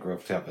for my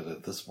growth to have it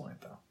at this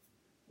point, though.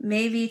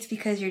 Maybe it's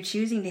because you're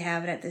choosing to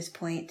have it at this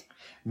point.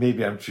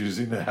 Maybe I'm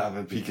choosing to have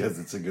it because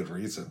it's a good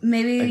reason.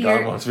 Maybe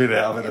God wants me to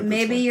have it at this point.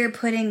 Maybe you're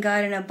putting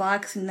God in a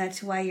box, and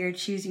that's why you're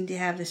choosing to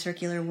have the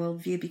circular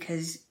worldview,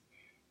 because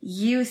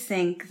you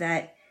think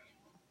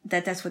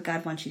that's what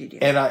God wants you to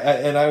do. And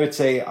I would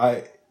say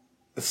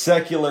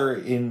secular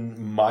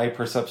in my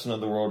perception of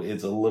the world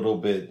is a little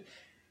bit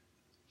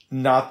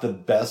not the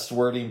best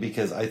wording,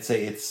 because I'd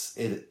say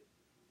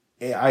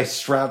I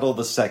straddle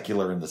the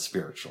secular and the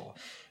spiritual,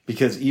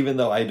 because even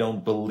though I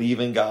don't believe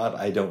in God,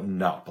 I don't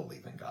not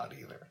believe in God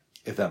either,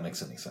 if that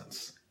makes any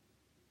sense.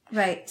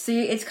 Right. So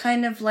it's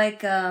kind of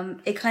like,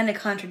 it kind of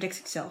contradicts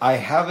itself. I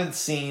haven't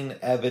seen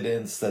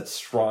evidence that's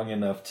strong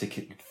enough to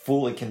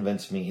fully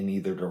convince me in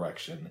either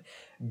direction.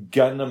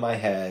 Gun to my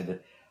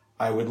head,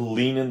 I would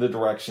lean in the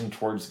direction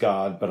towards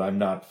God, but I'm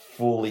not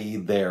fully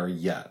there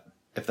yet,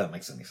 if that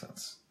makes any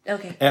sense.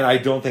 Okay. And I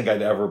don't think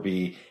I'd ever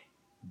be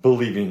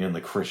believing in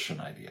the Christian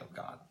idea of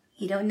God.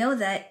 You don't know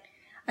that.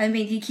 I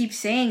mean, you keep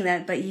saying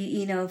that, but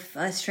you know,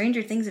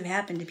 stranger things have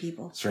happened to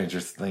people.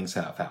 Stranger things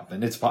have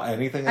happened. It's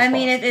anything. I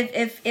mean,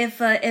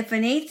 if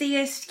an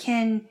atheist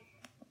can,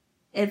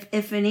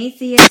 if an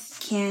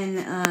atheist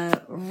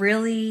can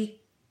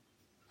really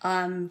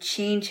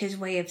change his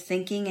way of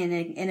thinking, and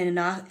an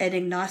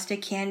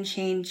agnostic can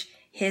change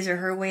his or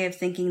her way of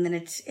thinking, then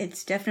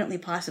it's definitely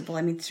possible.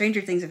 I mean,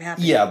 stranger things have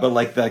happened. Yeah, but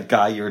like that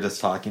guy you were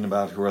just talking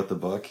about who wrote the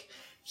book,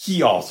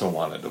 he also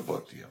wanted a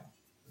book deal.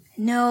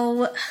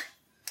 No.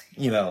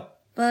 You know,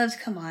 Bubs,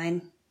 come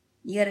on.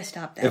 You gotta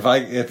stop that.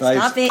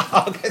 Stop it.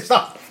 Okay,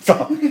 stop.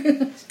 Stop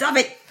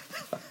it.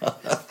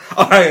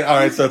 All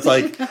right. So it's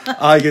like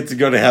I get to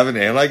go to heaven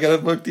and I get a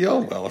book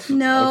deal. Well,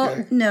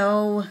 okay.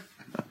 No.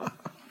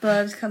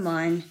 Bubs, come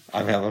on.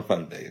 I'm having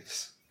fun,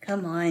 Daves.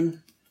 Come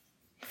on.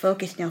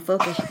 Focus now.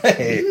 Focus.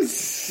 Hey,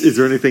 is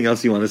there anything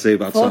else you want to say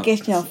about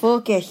Focus now.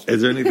 Focus.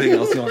 Is there anything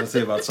else you want to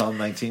say about Psalm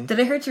 19? Did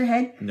I hurt your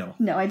head? No.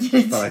 No, I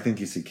didn't. But I think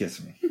you should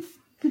kiss me.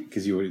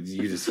 Because you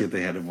just hit the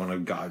head of one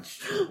of God's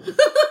children.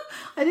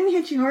 I didn't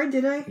hit you hard,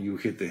 did I? You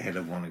hit the head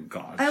of one of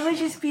God's I was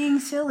children. just being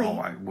silly.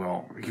 All right,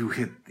 well, you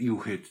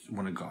hit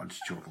one of God's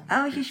children.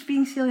 I was just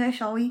being silly,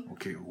 shall we?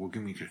 Okay, well,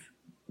 give me a kiss.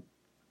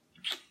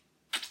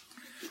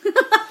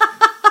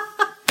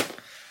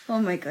 Oh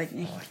my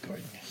goodness. Oh my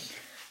goodness.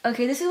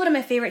 Okay, this is one of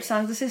my favorite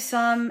songs. This is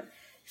Psalm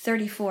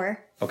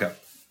 34. Okay.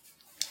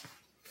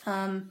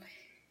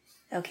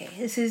 Okay,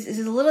 this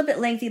is a little bit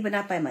lengthy, but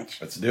not by much.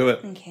 Let's do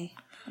it. Okay.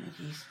 Oh,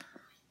 jeez.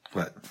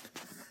 What?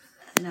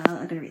 No, I'm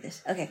going to read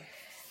this. Okay.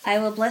 I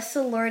will bless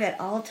the Lord at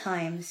all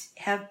times.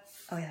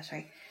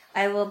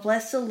 I will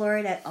bless the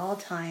Lord at all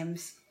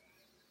times.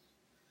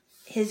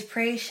 His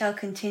praise shall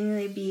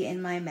continually be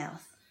in my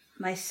mouth.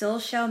 My soul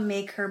shall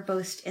make her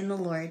boast in the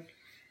Lord.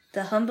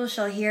 The humble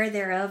shall hear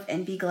thereof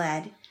and be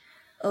glad.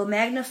 O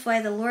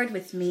magnify the Lord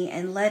with me,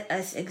 and let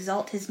us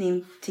exalt his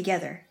name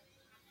together.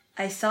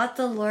 I sought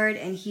the Lord,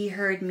 and he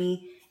heard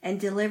me, and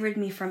delivered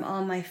me from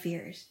all my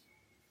fears.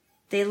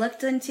 They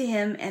looked unto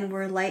him, and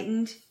were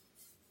lightened,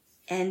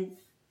 and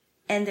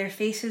their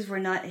faces were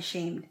not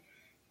ashamed.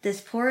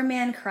 This poor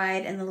man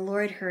cried, and the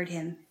Lord heard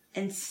him,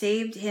 and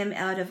saved him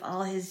out of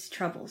all his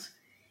troubles.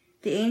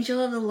 The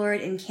angel of the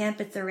Lord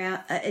encampeth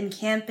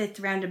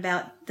round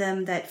about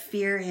them that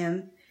fear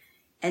him,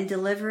 and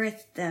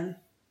delivereth them.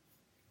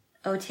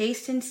 O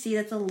taste and see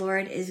that the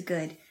Lord is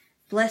good.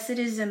 Blessed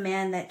is the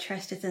man that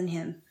trusteth in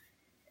him.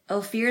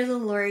 O fear the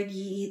Lord,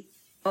 ye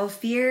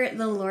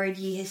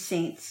his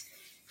saints,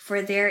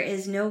 for there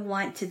is no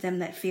want to them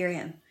that fear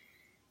him.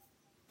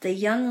 The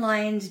young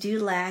lions do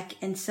lack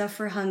and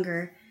suffer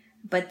hunger,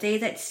 but they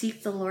that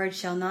seek the Lord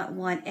shall not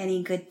want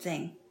any good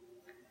thing.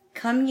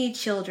 Come, ye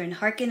children,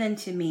 hearken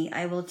unto me.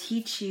 I will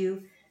teach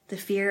you the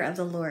fear of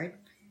the Lord.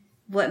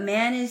 What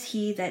man is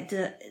he that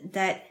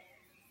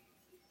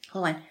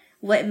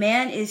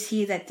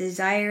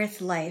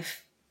desireth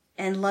life,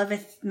 and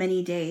loveth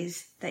many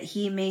days, that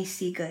he may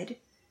see good?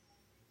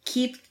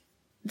 Keep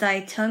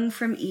thy tongue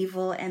from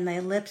evil, and thy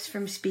lips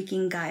from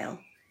speaking guile.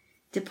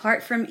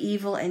 Depart from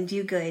evil and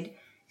do good.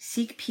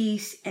 Seek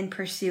peace and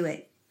pursue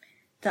it.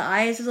 The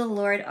eyes of the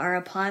Lord are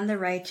upon the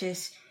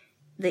righteous.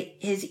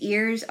 His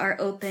ears are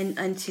open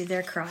unto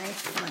their cry.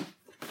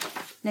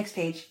 Next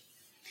page.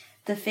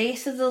 The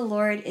face of the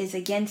Lord is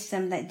against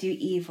them that do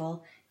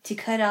evil, to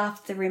cut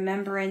off the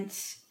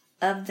remembrance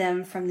of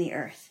them from the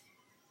earth.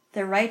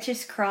 The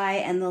righteous cry,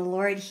 and the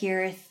Lord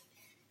heareth.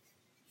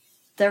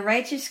 The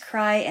righteous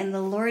cry, and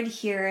the Lord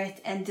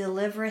heareth, and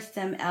delivereth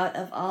them out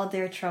of all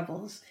their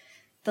troubles.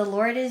 The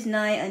Lord is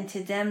nigh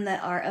unto them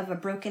that are of a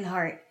broken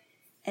heart,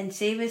 and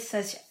saveth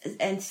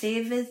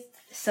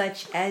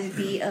such as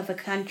be of a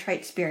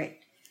contrite spirit.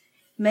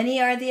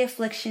 Many are the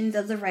afflictions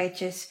of the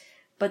righteous,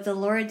 but the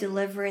Lord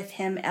delivereth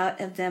him out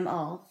of them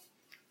all.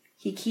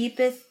 He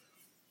keepeth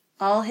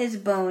all his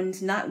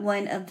bones, not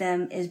one of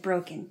them is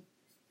broken.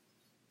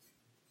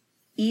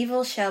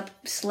 Evil shall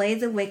slay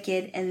the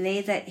wicked, and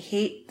they that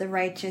hate the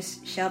righteous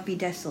shall be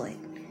desolate.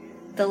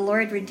 The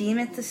Lord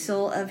redeemeth the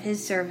soul of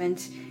his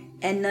servants,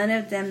 and none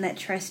of them that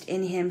trust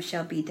in him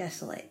shall be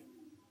desolate.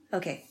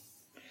 Okay.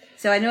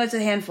 So I know it's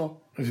a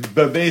handful.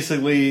 But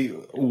basically,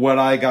 what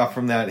I got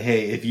from that,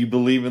 hey, if you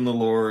believe in the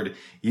Lord,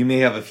 you may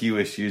have a few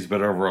issues,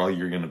 but overall,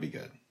 you're going to be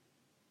good.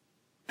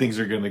 Things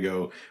are going to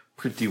go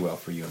pretty well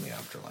for you in the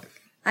afterlife.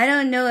 I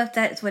don't know if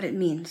that's what it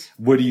means.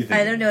 What do you think?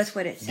 I don't know it's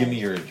what it says. Give me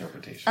your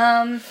interpretation.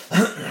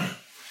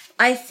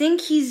 I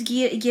think he's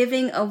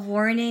giving a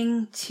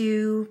warning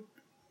to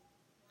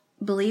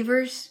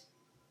believers.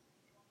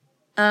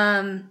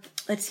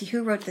 Let's see,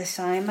 who wrote this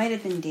song? It might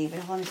have been David.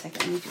 Hold on a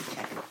second, let me just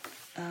check.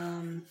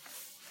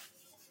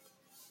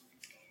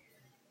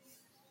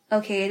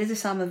 Okay, it is a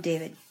Psalm of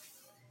David.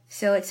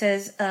 So it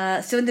says,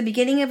 so in the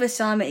beginning of a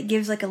psalm, it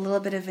gives like a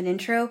little bit of an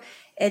intro.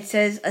 It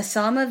says, a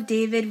psalm of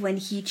David when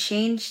he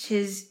changed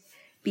his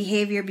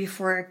behavior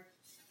before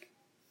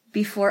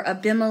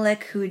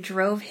Abimelech, who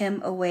drove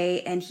him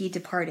away, and he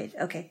departed.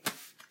 Okay.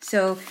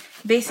 So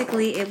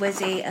basically it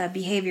was a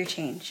behavior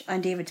change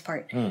on David's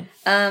part.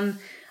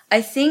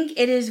 I think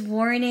it is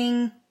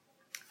warning,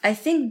 I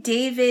think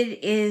David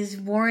is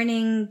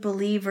warning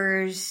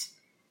believers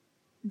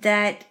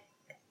that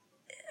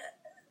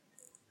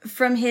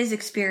from his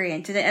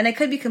experience, and I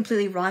could be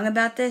completely wrong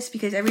about this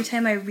because every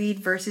time I read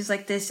verses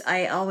like this,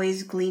 I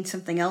always glean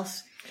something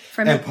else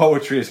from it. And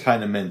poetry is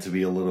kind of meant to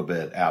be a little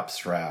bit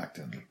abstract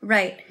and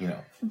right. You know.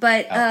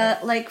 But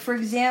like for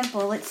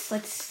example, let's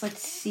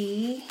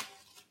see.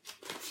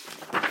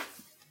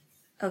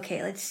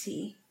 Okay, let's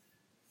see.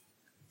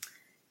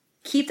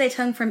 Keep thy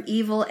tongue from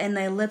evil and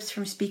thy lips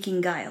from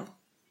speaking guile.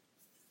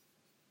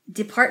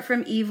 Depart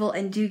from evil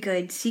and do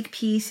good. Seek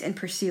peace and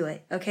pursue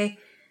it. Okay.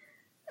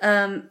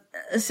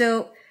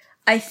 So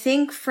I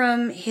think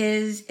from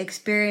his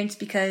experience,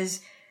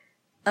 because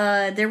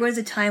there was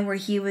a time where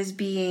he was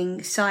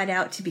being sought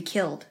out to be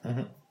killed.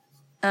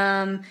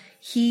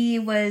 He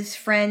was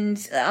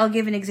friends. I'll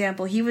give an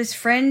example. He was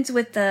friends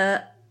with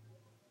a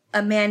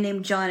man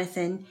named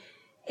Jonathan,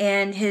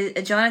 and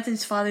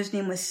Jonathan's father's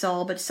name was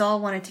Saul, but Saul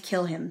wanted to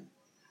kill him,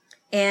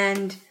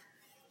 and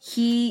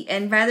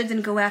rather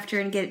than go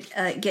after and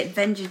get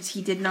vengeance,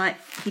 he did not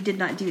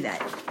do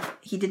that.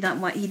 He did not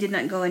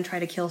go and try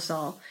to kill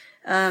Saul.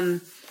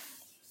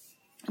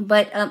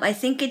 But I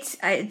think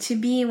to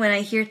me, when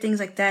I hear things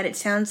like that, it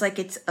sounds like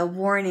it's a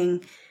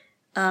warning.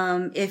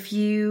 If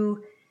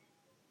you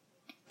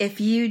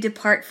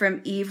depart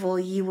from evil,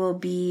 you will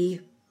be,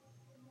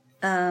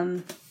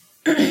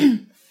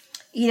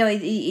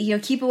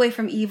 keep away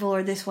from evil,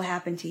 or this will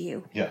happen to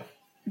you. Yeah.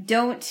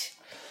 Don't,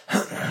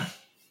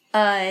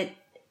 don't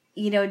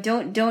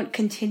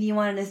continue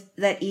on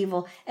that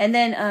evil. And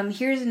then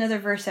here's another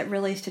verse that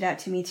really stood out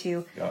to me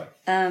too. Got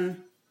it.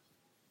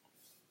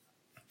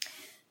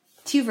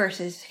 2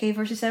 verses. Okay,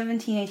 verses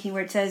 17, 18,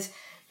 where it says,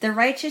 the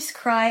righteous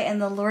cry,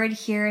 and the Lord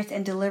heareth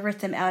and delivereth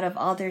them out of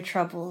all their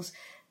troubles.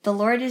 The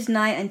Lord is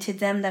nigh unto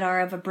them that are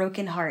of a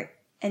broken heart,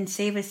 and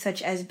saveth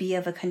such as be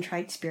of a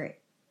contrite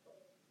spirit.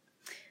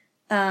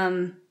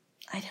 I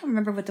don't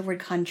remember what the word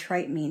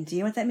contrite means. Do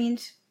you know what that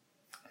means?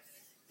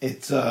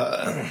 It's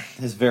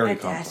very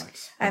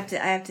complex. I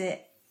have to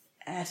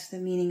ask the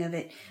meaning of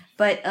it.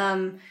 But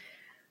I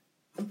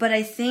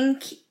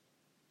think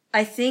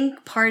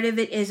part of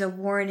it is a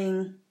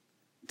warning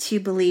to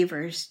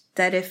believers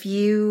that if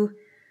you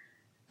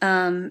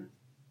don't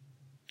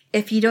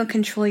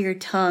control your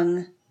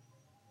tongue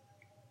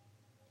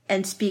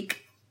and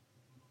speak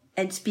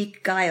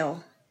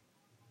guile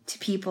to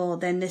people,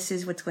 then this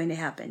is what's going to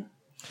happen.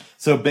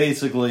 So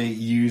basically,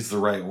 use the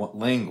right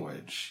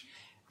language.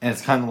 And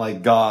it's kind of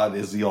like God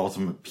is the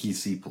ultimate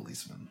PC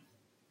policeman.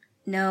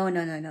 No.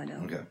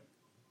 Okay.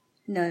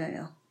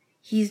 No.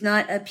 He's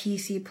not a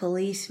PC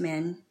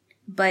policeman,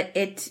 but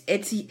it's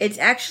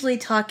actually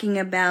talking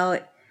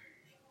about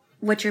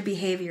what your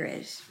behavior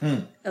is.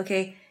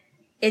 Okay?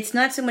 It's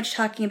not so much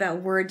talking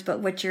about words, but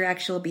what your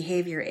actual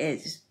behavior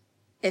is.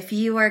 If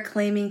you are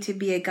claiming to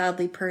be a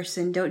godly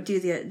person, don't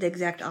do the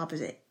exact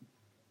opposite.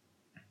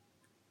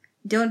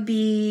 Don't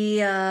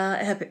be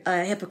a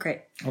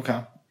hypocrite.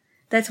 Okay.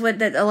 That's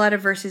what a lot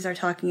of verses are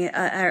talking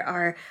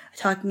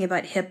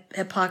about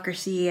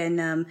hypocrisy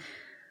and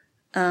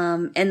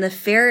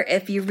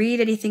if you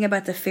read anything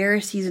about the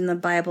Pharisees in the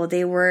Bible,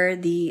 they were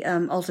the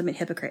ultimate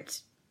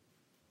hypocrites.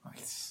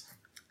 Nice.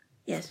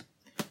 Yes.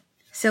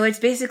 So it's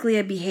basically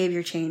a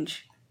behavior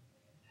change.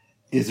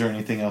 Is there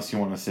anything else you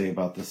want to say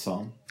about this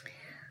psalm?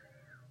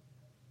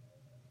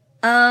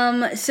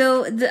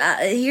 So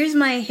here's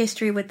my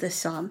history with this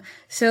psalm.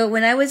 So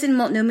when I was in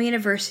Multnomah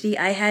University,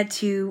 I had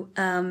to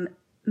I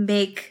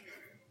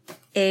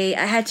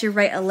decided to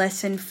write a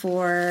lesson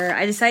for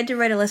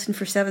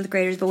 7th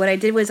graders, but what I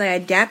did was I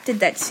adapted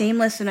that same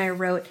lesson I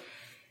wrote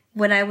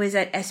when I was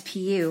at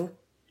SPU.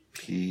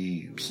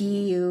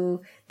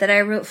 PU that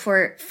I wrote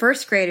for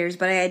 1st graders,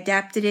 but I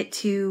adapted it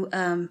to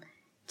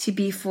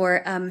be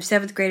for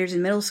 7th graders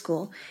in middle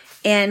school.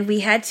 And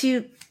we had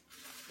to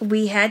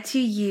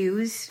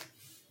use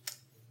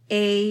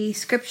a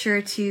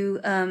scripture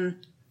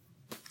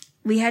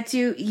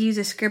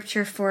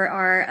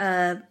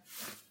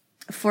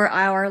for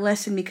our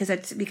lesson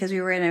because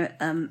we were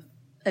in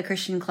a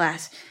Christian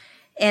class,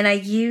 and I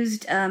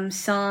used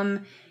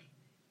Psalm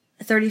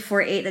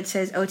 34:8 that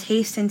says, "Oh,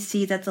 taste and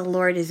see that the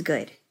Lord is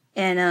good,"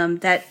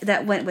 and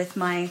that went with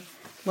my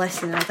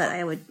lesson. I thought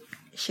I would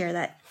share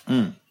that.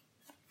 Yeah.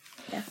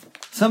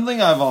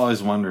 Something I've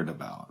always wondered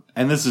about,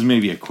 and this is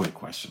maybe a quick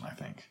question, I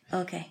think.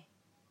 Okay.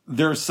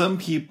 There are some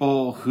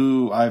people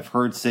who I've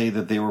heard say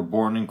that they were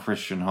born in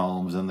Christian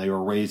homes and they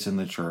were raised in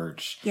the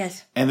church.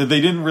 Yes. And that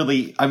they didn't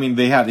really,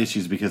 they had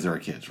issues because they were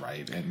kids,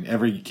 right? And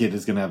every kid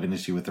is going to have an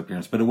issue with their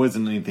parents, but it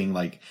wasn't anything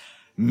like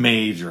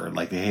major,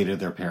 like they hated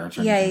their parents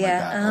or anything like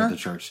that, or the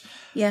church.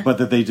 Yeah. But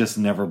that they just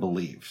never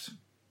believed.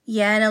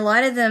 Yeah, and a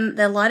lot of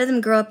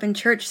them grow up in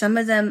church. Some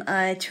of them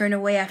turn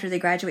away after they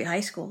graduate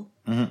high school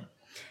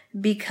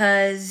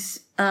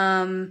because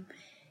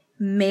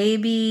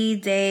maybe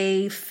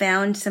they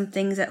found some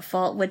things at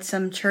fault with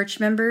some church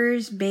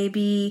members.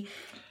 Maybe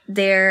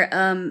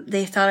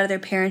they thought of their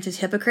parents as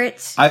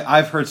hypocrites.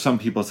 I've heard some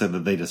people say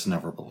that they just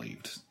never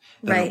believed.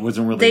 That Right. It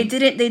wasn't really.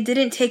 They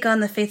didn't take on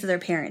the faith of their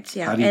parents.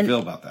 Yeah. How do you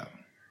feel about that?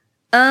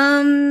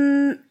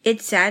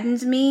 It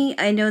saddens me.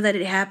 I know that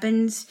it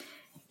happens.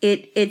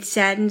 It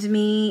saddens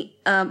me.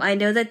 I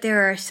know that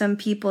there are some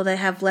people that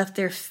have left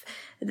the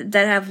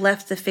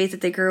faith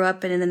that they grew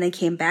up in and then they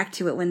came back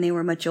to it when they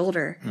were much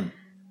older.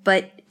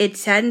 But it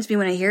saddens me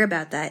when I hear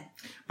about that.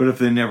 But if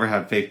they never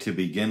had faith to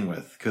begin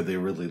with, could they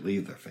really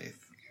leave their faith?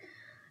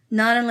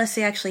 Not unless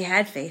they actually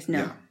had faith, no.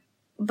 Yeah.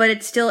 But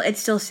it's still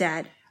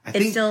sad.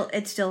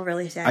 It's still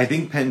really sad. I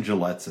think Penn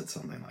Jillette said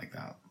something like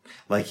that.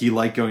 Like, he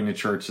liked going to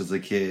church as a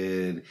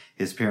kid.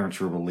 His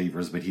parents were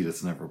believers, but he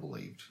just never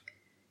believed.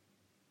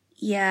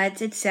 Yeah,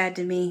 it's sad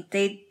to me.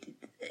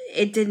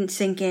 It didn't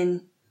sink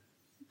in.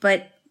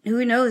 But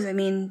who knows? I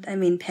mean,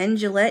 Penn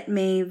Jillette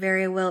may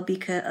very well be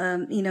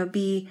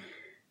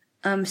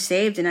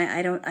saved, and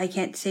I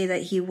can't say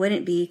that he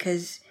wouldn't be,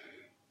 because,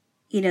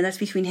 that's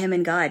between him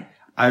and God.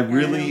 I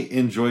really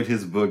enjoyed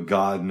his book,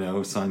 God,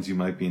 No, Signs You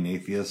Might Be an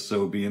Atheist, so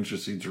it'd be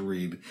interesting to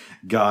read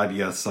God,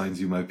 Yes,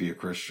 Signs You Might Be a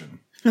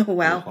Christian. Oh,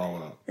 wow. We'll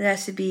follow up. It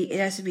has to be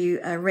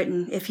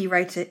written if he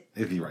writes it.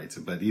 If he writes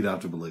it, but he'd have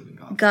to believe in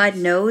God. God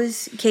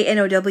knows? Knows?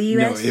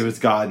 No, it was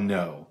God,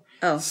 No.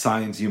 Oh.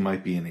 Signs You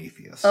Might Be an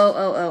Atheist.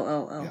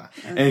 Oh. Yeah.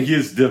 Okay. And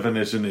his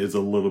definition is a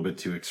little bit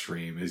too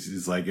extreme.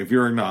 It's like, if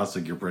you're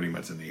agnostic, you're pretty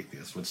much an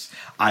atheist, which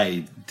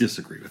I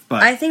disagree with.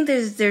 But I think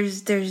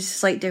there's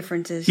slight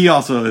differences. He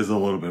also is a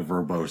little bit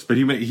verbose, but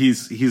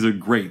he's a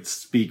great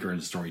speaker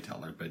and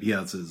storyteller, but he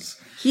has his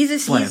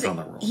slant on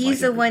the world.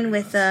 He's the one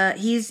with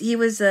he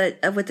was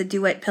with the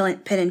duet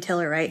Penn and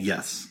Teller, right?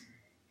 Yes.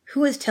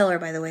 Who is Teller,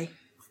 by the way?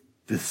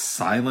 This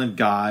silent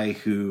guy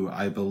who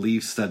I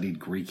believe studied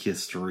Greek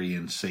history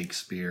and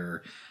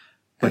Shakespeare,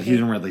 but he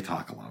didn't really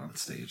talk a lot on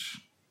stage.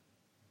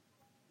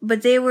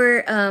 But they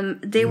were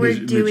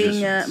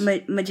doing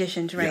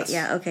magicians, right? Yes.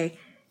 Yeah, okay.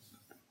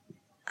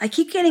 I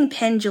keep getting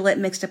Penn Jillette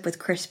mixed up with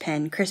Chris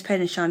Penn. Chris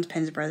Penn is Sean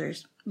Penn's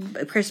brothers.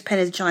 Chris Penn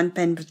is John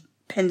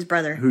Penn's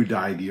brother, who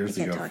died years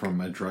ago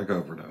from a drug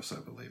overdose, I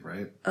believe.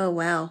 Right? Oh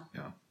wow.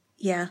 Yeah.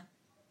 Yeah.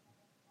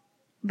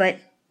 But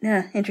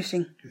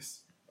interesting. Yes.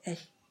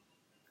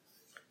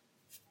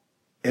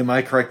 Am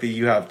I correct that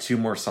you have 2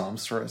 more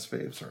Psalms for us,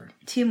 babes? Or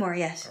 2 more,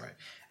 yes. All right.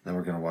 Then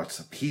we're going to watch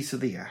a piece of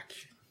the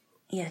action.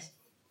 Yes.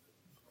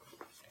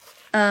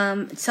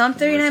 Psalm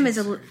 39 is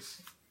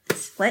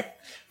what?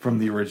 From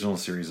the original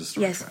series of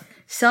Star Trek.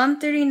 Psalm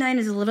 39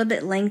 is a little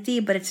bit lengthy,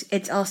 but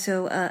it's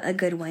also a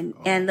good one.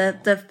 And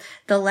the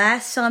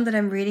last psalm that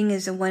I'm reading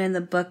is the one in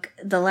the book,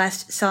 the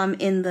last psalm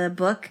in the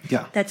book.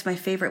 Yeah. That's my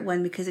favorite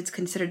one because it's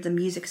considered the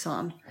music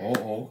psalm.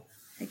 Oh.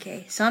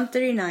 Okay, Psalm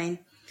 39.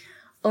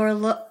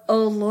 O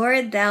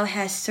Lord, thou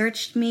hast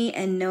searched me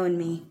and known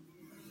me.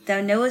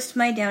 Thou knowest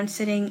my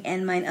downsitting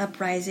and mine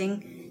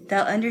uprising.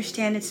 Thou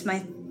understandest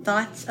my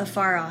thoughts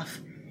afar off.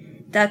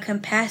 Thou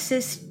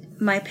compassest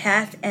my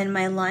path and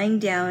my lying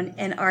down,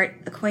 and art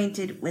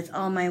acquainted with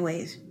all my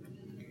ways.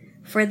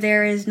 For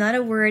there is not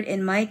a word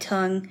in my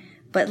tongue,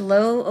 but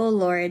lo, O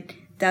Lord,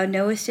 thou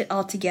knowest it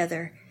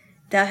altogether.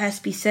 Thou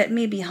hast beset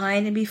me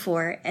behind and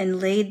before, and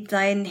laid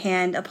thine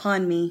hand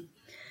upon me.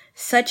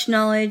 Such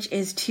knowledge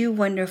is too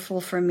wonderful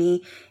for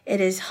me.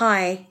 It is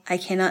high, I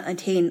cannot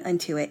attain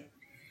unto it.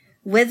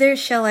 Whither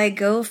shall I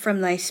go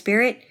from thy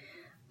spirit,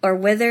 or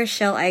whither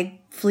shall I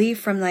flee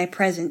from thy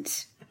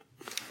presence?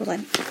 Hold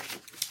on.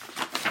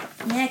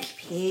 Next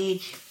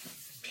page.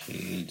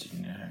 Page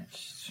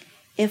next.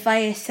 If I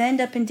ascend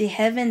up into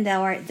heaven,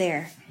 thou art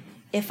there.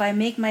 If I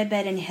make my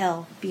bed in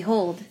hell,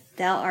 behold,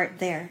 thou art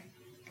there.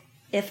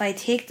 If I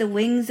take the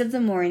wings of the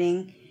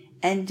morning,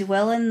 and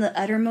dwell in the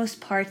uttermost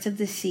parts of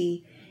the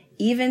sea,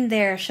 even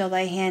there shall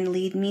thy hand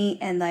lead me,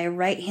 and thy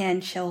right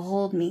hand shall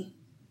hold me.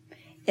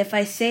 If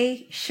I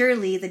say,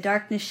 surely the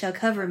darkness shall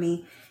cover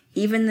me,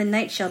 even the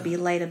night shall be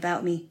light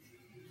about me.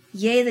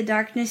 Yea, the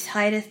darkness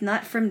hideth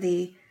not from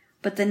thee,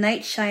 but the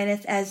night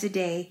shineth as the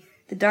day.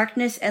 The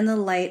darkness and the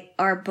light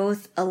are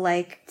both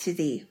alike to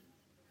thee.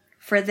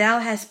 For thou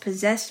hast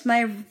possessed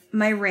my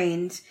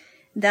reins,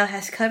 thou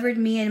hast covered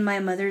me in my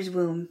mother's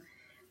womb.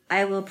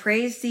 I will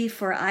praise thee,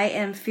 for I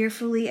am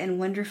fearfully and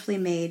wonderfully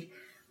made.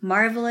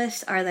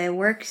 Marvelous are thy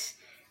works,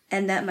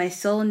 and that my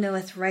soul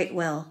knoweth right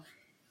well.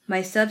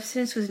 My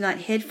substance was not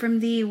hid from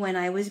thee when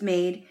I was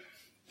made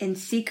in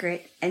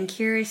secret and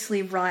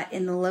curiously wrought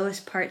in the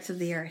lowest parts of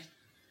the earth.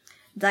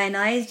 Thine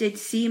eyes did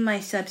see my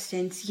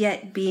substance,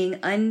 yet being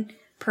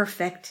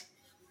unperfect,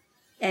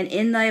 and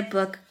in thy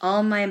book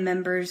all my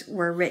members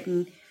were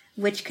written,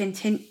 which in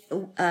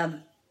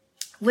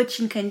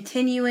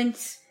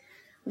continuance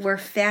were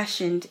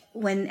fashioned,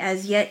 when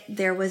as yet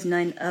there was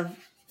none of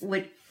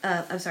which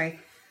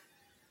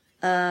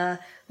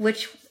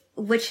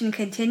in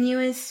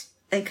continuance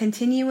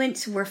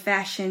were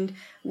fashioned,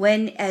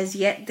 when as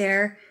yet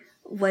there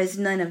was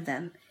none of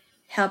them.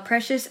 How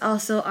precious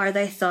also are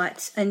thy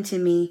thoughts unto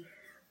me.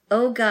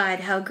 O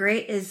God, how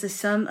great is the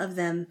sum of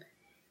them.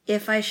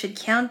 If I should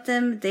count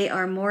them, they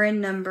are more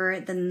in number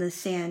than the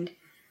sand.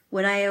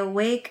 When I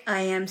awake,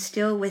 I am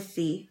still with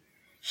thee.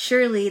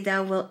 Surely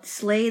thou wilt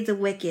slay the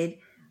wicked,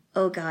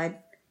 O God.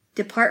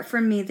 Depart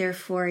from me,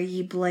 therefore,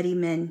 ye bloody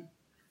men.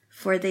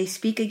 For they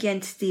speak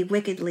against thee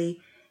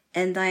wickedly,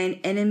 and thine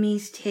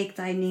enemies take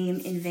thy name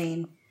in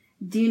vain.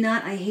 Do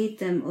not I hate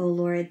them, O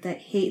Lord, that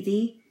hate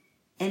thee?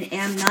 And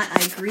am not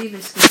I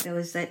grievous with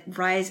those that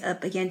rise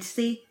up against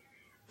thee?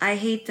 I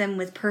hate them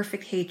with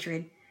perfect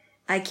hatred.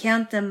 I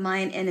count them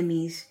mine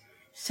enemies.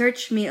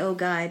 Search me, O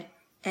God,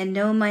 and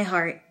know my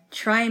heart.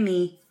 Try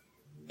me,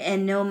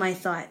 and know my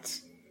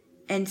thoughts.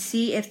 And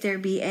see if there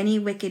be any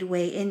wicked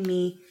way in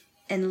me,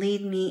 and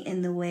lead me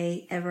in the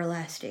way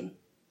everlasting.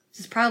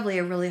 This is probably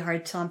a really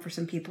hard psalm for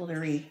some people to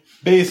read.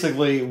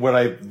 Basically, what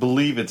I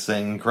believe it's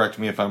saying, correct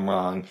me if I'm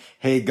wrong,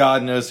 hey,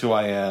 God knows who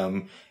I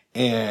am,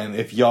 and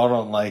if y'all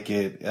don't like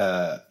it,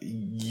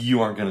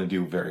 you aren't going to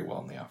do very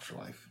well in the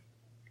afterlife.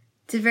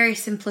 It's a very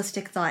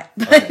simplistic thought.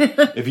 Okay.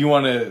 If you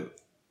want to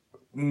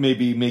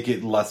maybe make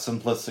it less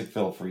simplistic,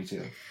 feel free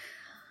to.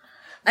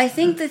 I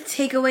think the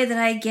takeaway that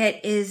I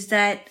get is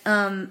that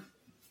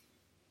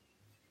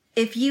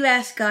if you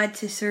ask God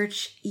to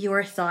search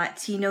your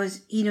thoughts, He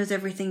knows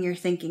everything you're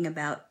thinking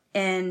about,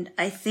 and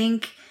I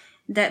think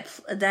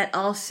that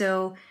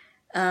also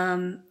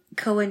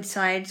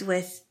coincides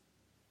with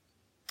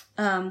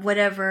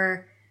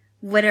whatever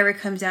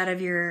comes out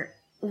of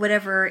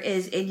whatever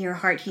is in your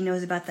heart. He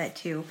knows about that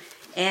too,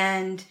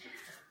 and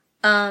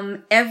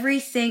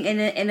everything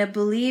in a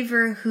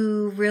believer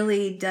who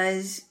really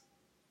does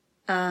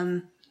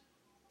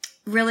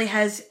really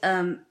has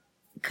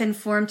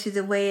conformed to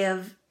the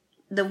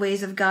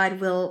ways of God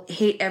will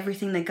hate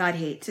everything that God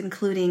hates,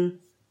 including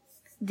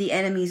the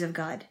enemies of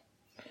God.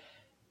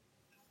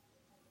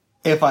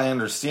 If I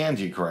understand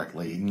you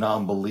correctly,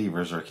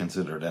 non-believers are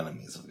considered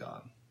enemies of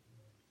God.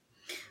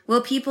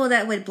 Well, people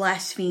that would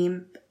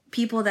blaspheme,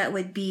 people that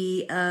would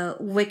be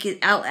wicked,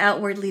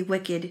 outwardly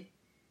wicked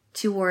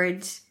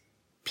towards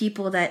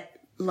people that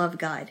love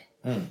God.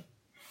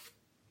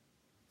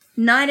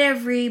 Not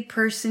every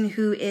person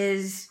who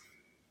is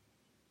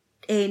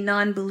a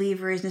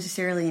non-believer is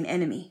necessarily an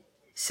enemy.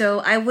 So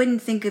I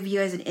wouldn't think of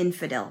you as an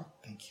infidel.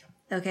 Thank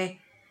you. Okay?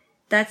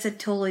 That's a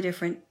totally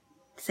different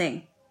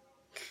thing.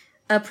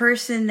 A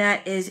person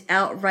that is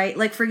outright,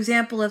 like for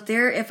example,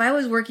 if I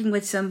was working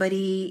with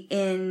somebody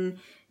in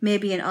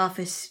maybe an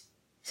office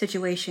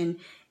situation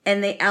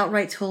and they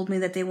outright told me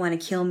that they want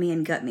to kill me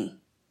and gut me,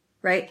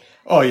 right?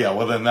 Oh yeah,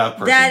 well then that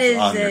person's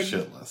on your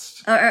shit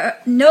list.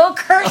 No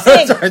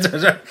cursing! sorry.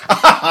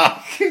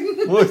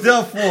 What's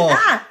that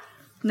for?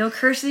 No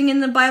cursing in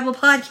the Bible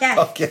podcast.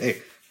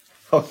 Okay.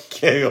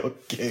 Keep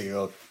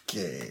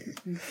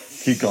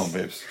going,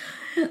 babes.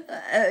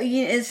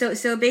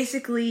 So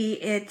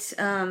basically, it's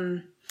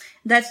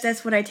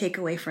that's what I take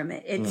away from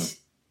it. It's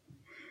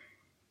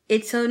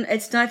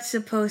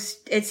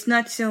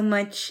not so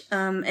much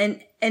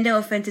and no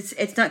offense,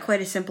 it's not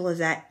quite as simple as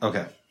that.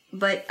 Okay.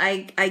 But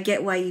I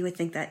get why you would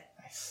think that.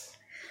 Nice.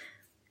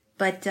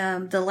 But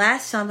the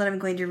last psalm that I'm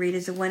going to read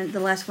is the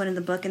last one in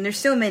the book, and there's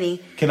so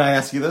many. Can I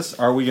ask you this?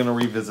 Are we going to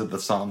revisit the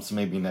Psalms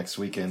maybe next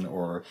weekend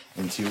or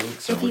in 2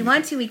 weeks? If you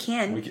want to, we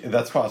can.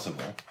 That's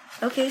possible.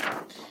 Okay,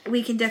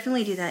 we can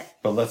definitely do that.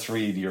 But let's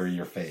read your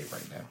fave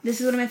right now. This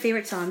is one of my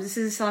favorite psalms. This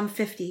is Psalm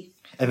 50.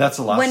 And that's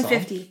the last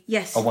 150, psalm?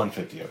 yes.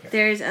 150, okay.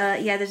 There's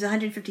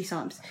 150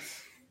 psalms.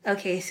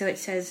 Okay, so it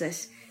says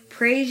this.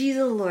 Praise ye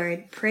the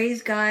Lord.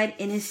 Praise God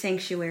in his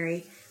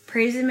sanctuary.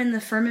 Praise him in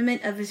the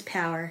firmament of his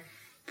power.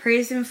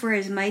 Praise him for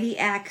his mighty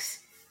acts.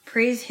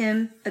 Praise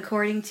him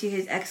according to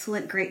his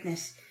excellent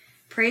greatness.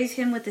 Praise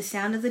him with the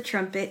sound of the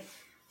trumpet.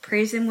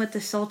 Praise him with the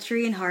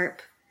psaltery and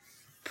harp.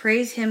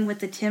 Praise him with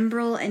the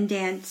timbrel and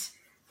dance.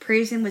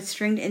 Praise him with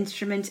stringed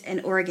instruments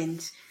and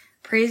organs.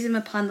 Praise him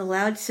upon the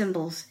loud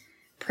cymbals.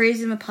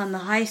 Praise him upon the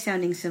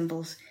high-sounding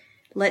cymbals.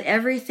 Let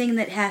everything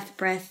that hath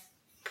breath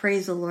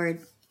praise the Lord.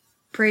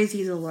 Praise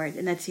ye the Lord.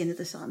 And that's the end of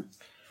the psalm.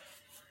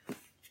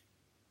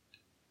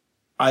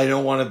 I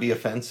don't want to be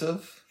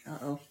offensive.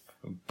 Uh-oh.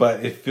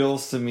 But it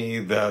feels to me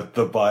that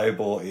the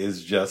Bible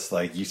is just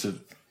like, you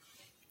should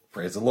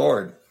praise the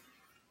Lord.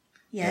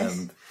 Yes.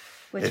 And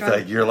What's it's wrong?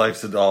 like your life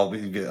should all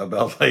be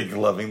about like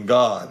loving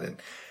God.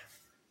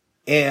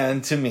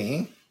 And to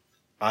me,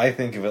 I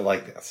think of it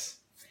like this.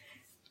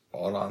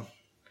 Hold on.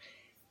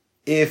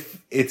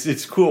 If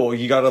it's cool,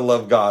 you gotta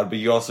love God, but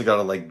you also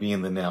gotta like be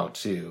in the now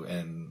too.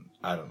 And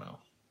I don't know.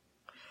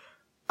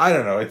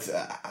 It's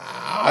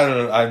I don't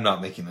know. I'm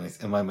not making any.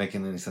 Am I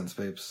making any sense,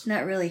 babes?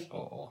 Not really.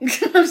 Oh.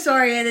 I'm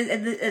sorry.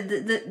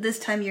 This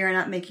time you're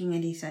not making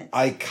any sense.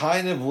 I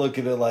kind of look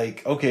at it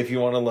like, okay, if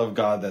you want to love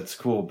God, that's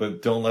cool,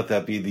 but don't let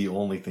that be the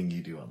only thing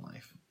you do in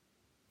life.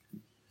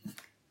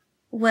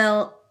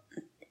 Well,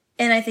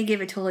 and I think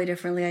of it totally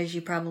differently, as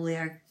you probably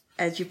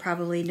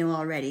know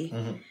already.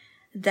 Mm-hmm.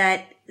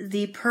 That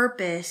the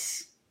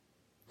purpose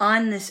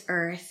on this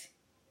earth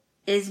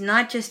is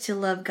not just to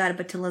love God,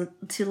 but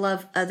to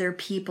love other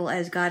people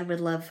as God would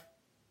love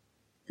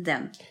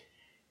them.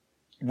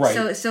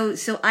 Right.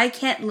 So I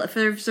can't,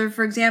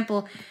 for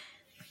example,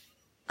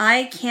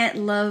 I can't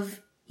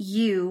love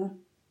you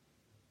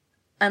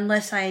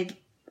unless I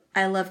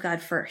love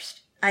God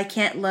first. I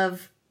can't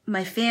love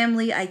my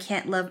family. I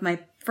can't love my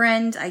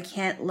friends. I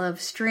can't love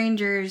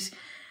strangers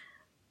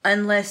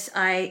unless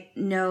I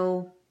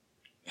know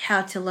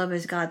how to love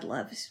as God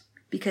loves,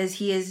 because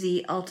he is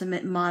the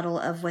ultimate model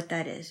of what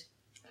that is.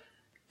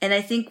 And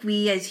I think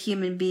we as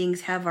human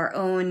beings have our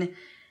own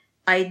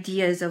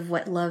ideas of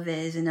what love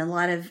is,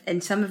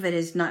 and some of it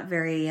is not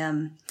very,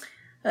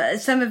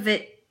 some of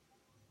it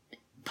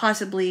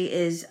possibly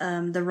is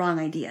the wrong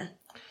idea.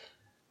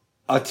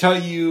 I'll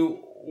tell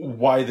you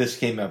why this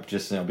came up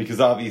just now, because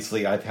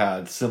obviously I've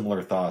had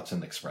similar thoughts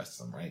and expressed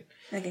them, right?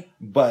 Okay.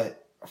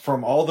 But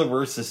from all the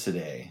verses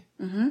today,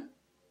 Mm-hmm.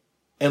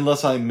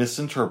 unless I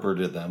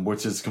misinterpreted them,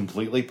 which is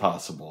completely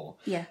possible,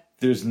 Yeah.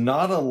 there's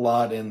not a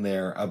lot in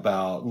there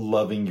about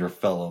loving your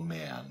fellow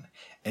man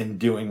and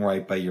doing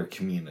right by your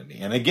community.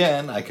 And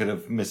again, I could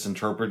have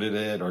misinterpreted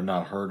it or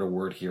not heard a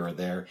word here or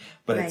there,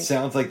 but Right. it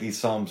sounds like these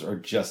Psalms are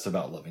just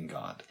about loving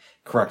God.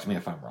 Correct me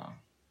if I'm wrong.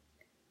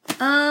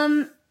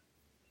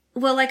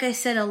 Well, like I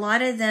said, a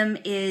lot of them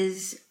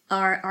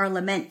are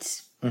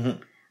laments.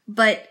 Mm-hmm.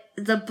 But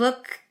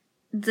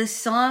the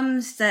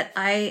Psalms that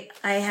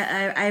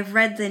I've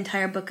read the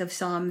entire book of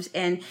Psalms,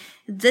 and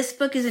this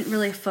book isn't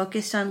really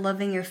focused on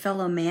loving your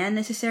fellow man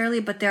necessarily,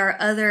 but there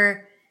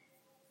are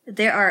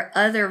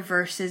other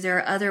verses, there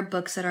are other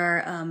books that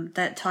are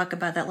that talk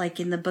about that, like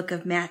in the book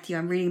of Matthew.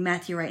 I'm reading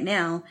Matthew right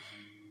now,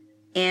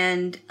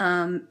 and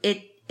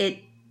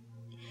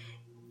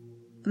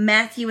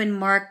Matthew and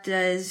Mark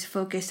does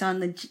focus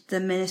on the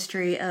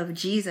ministry of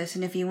Jesus,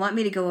 and if you want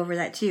me to go over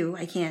that too,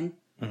 I can.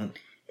 Mm-hmm.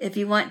 If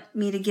you want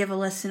me to give a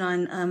lesson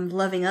on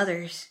loving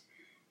others,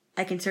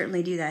 I can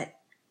certainly do that.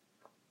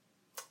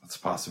 It's a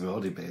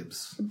possibility,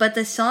 babes. But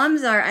the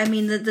Psalms are, I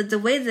mean,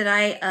 the way that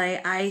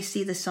I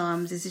see the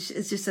Psalms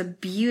is just a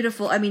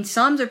beautiful, I mean,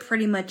 Psalms are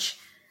pretty much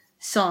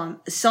the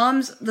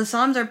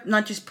Psalms are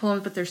not just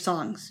poems, but they're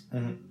songs.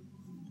 Mm-hmm.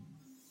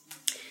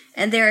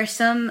 And there are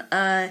some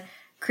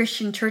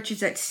Christian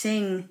churches that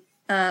sing,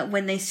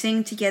 when they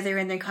sing together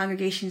in their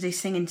congregations, they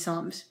sing in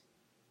Psalms.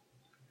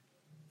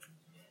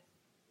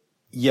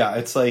 Yeah,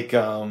 it's like,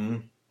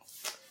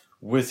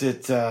 was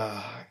it,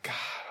 God,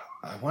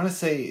 I want to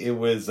say it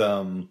was,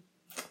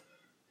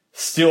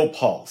 Steel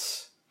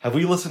Pulse. Have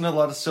we listened to a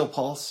lot of Steel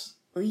Pulse?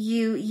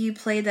 You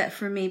played that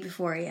for me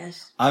before,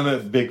 yes. I'm a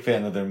big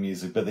fan of their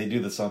music, but they do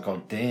the song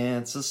called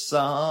Dance a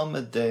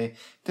Summer Day,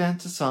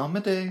 Dance a Summer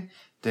Day,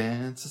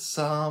 Dance a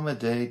Summer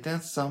Day,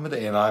 Dance a Summer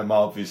Day. And I'm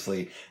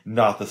obviously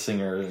not the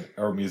singer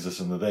or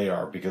musician that they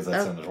are, because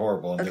that sounded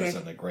horrible and they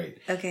sounded great.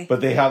 Okay.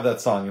 But they have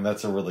that song, and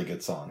that's a really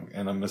good song.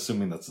 And I'm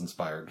assuming that's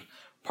inspired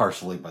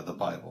partially by the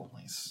Bible,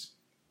 at least.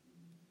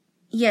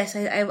 Yes,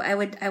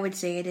 I would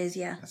say it is,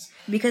 yeah. Yes.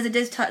 Because it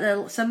does talk,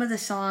 some of the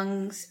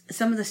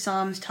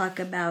Psalms talk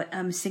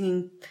about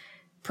singing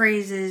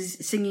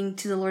praises, singing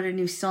to the Lord a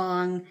new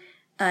song,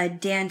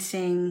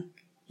 dancing.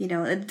 You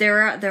know,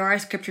 there are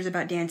scriptures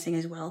about dancing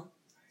as well.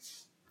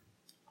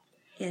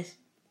 Yes.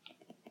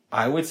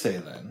 I would say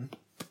then.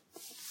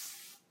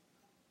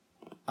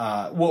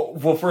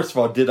 Well, first of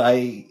all, did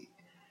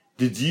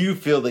you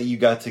feel that you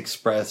got to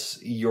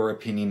express your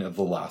opinion of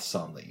the last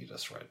psalm that you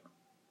just read?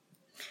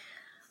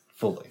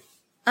 Fully.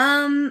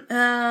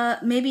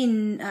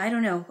 Maybe, I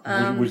don't know.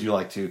 Would you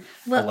like to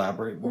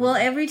elaborate more? Well,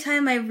 every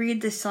time I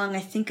read the song,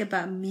 I think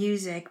about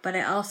music, but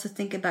I also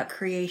think about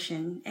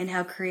creation and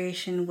how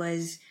creation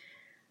was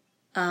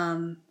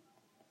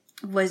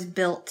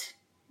built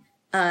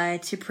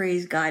to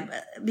praise God,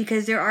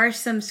 because there are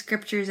some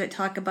scriptures that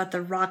talk about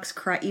the rocks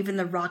cry, even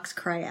the rocks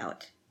cry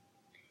out.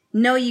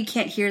 No, you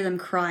can't hear them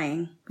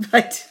crying,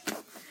 but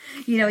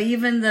you know,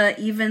 even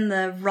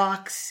the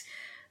rocks,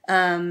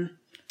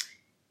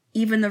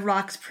 even the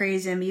rocks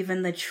praise him,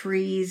 even the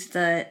trees,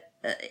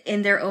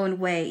 in their own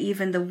way,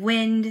 even the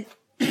wind,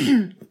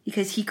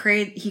 because he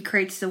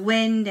creates the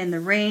wind and the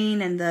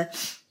rain and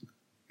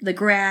the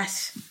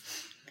grass.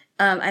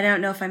 I don't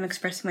know if I'm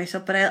expressing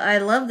myself, but I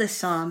love this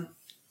psalm.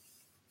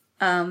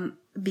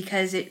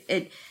 Because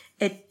it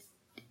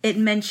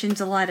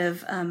mentions a lot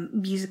of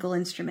musical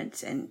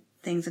instruments and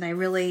things, and I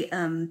really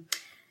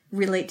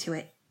relate to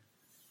it.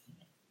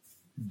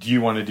 Do you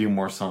want to do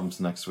more psalms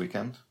next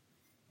weekend?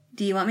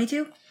 Do you want me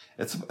to?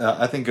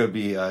 I think it would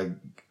be.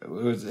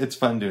 It's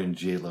fun doing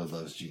J-Lo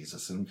Loves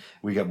Jesus, and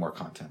we get more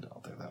content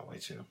out there that way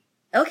too.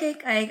 Okay,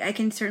 I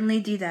can certainly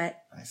do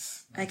that.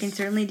 Nice. I can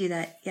certainly do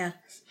that. Yeah.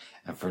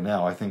 And for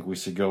now, I think we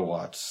should go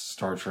watch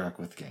Star Trek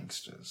with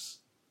Gangsters.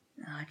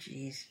 Oh,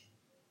 jeez.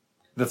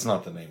 That's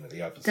not the name of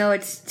the episode. No,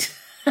 it's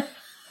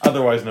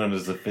otherwise known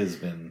as the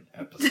Fizbin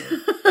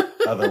episode.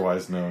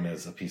 Otherwise known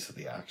as a piece of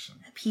the action.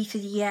 a piece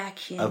of the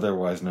action.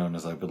 Otherwise known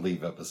as, I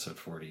believe, episode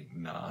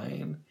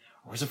 49.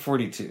 Or is it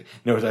 42?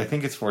 No, I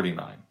think it's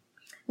 49.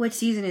 What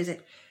season is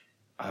it?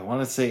 I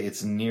want to say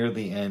it's near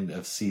the end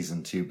of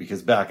season 2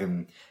 because back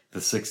in the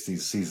 60s,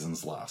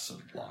 seasons lasted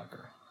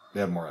longer.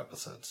 They had more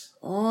episodes.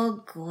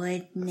 Oh,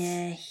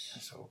 goodness.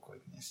 So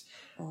goodness.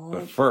 Oh,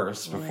 But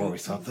first, before we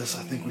stop this,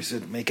 I think we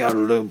should make out a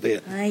little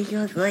bit.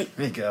 you're good.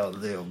 Make out a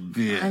little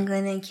bit. I'm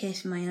going to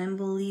kiss my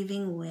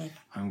unbelieving whip.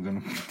 I'm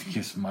going to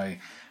kiss my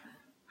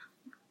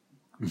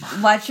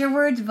Watch your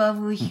words,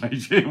 Bubbles.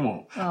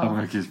 J-Wo. I'm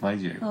going to kiss my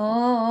J-Wo.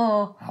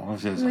 Oh, I want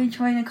to say you're something.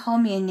 trying to call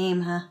me a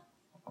name, huh?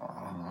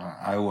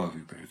 I love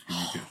you, babe. Give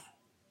me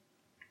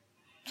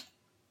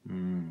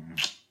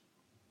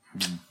a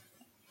kiss.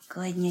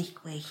 Goodness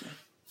gracious.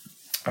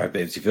 All right,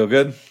 babes. You feel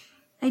good?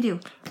 I do.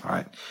 All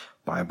right.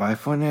 Bye-bye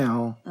for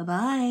now.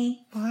 Bye-bye.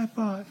 Bye-bye.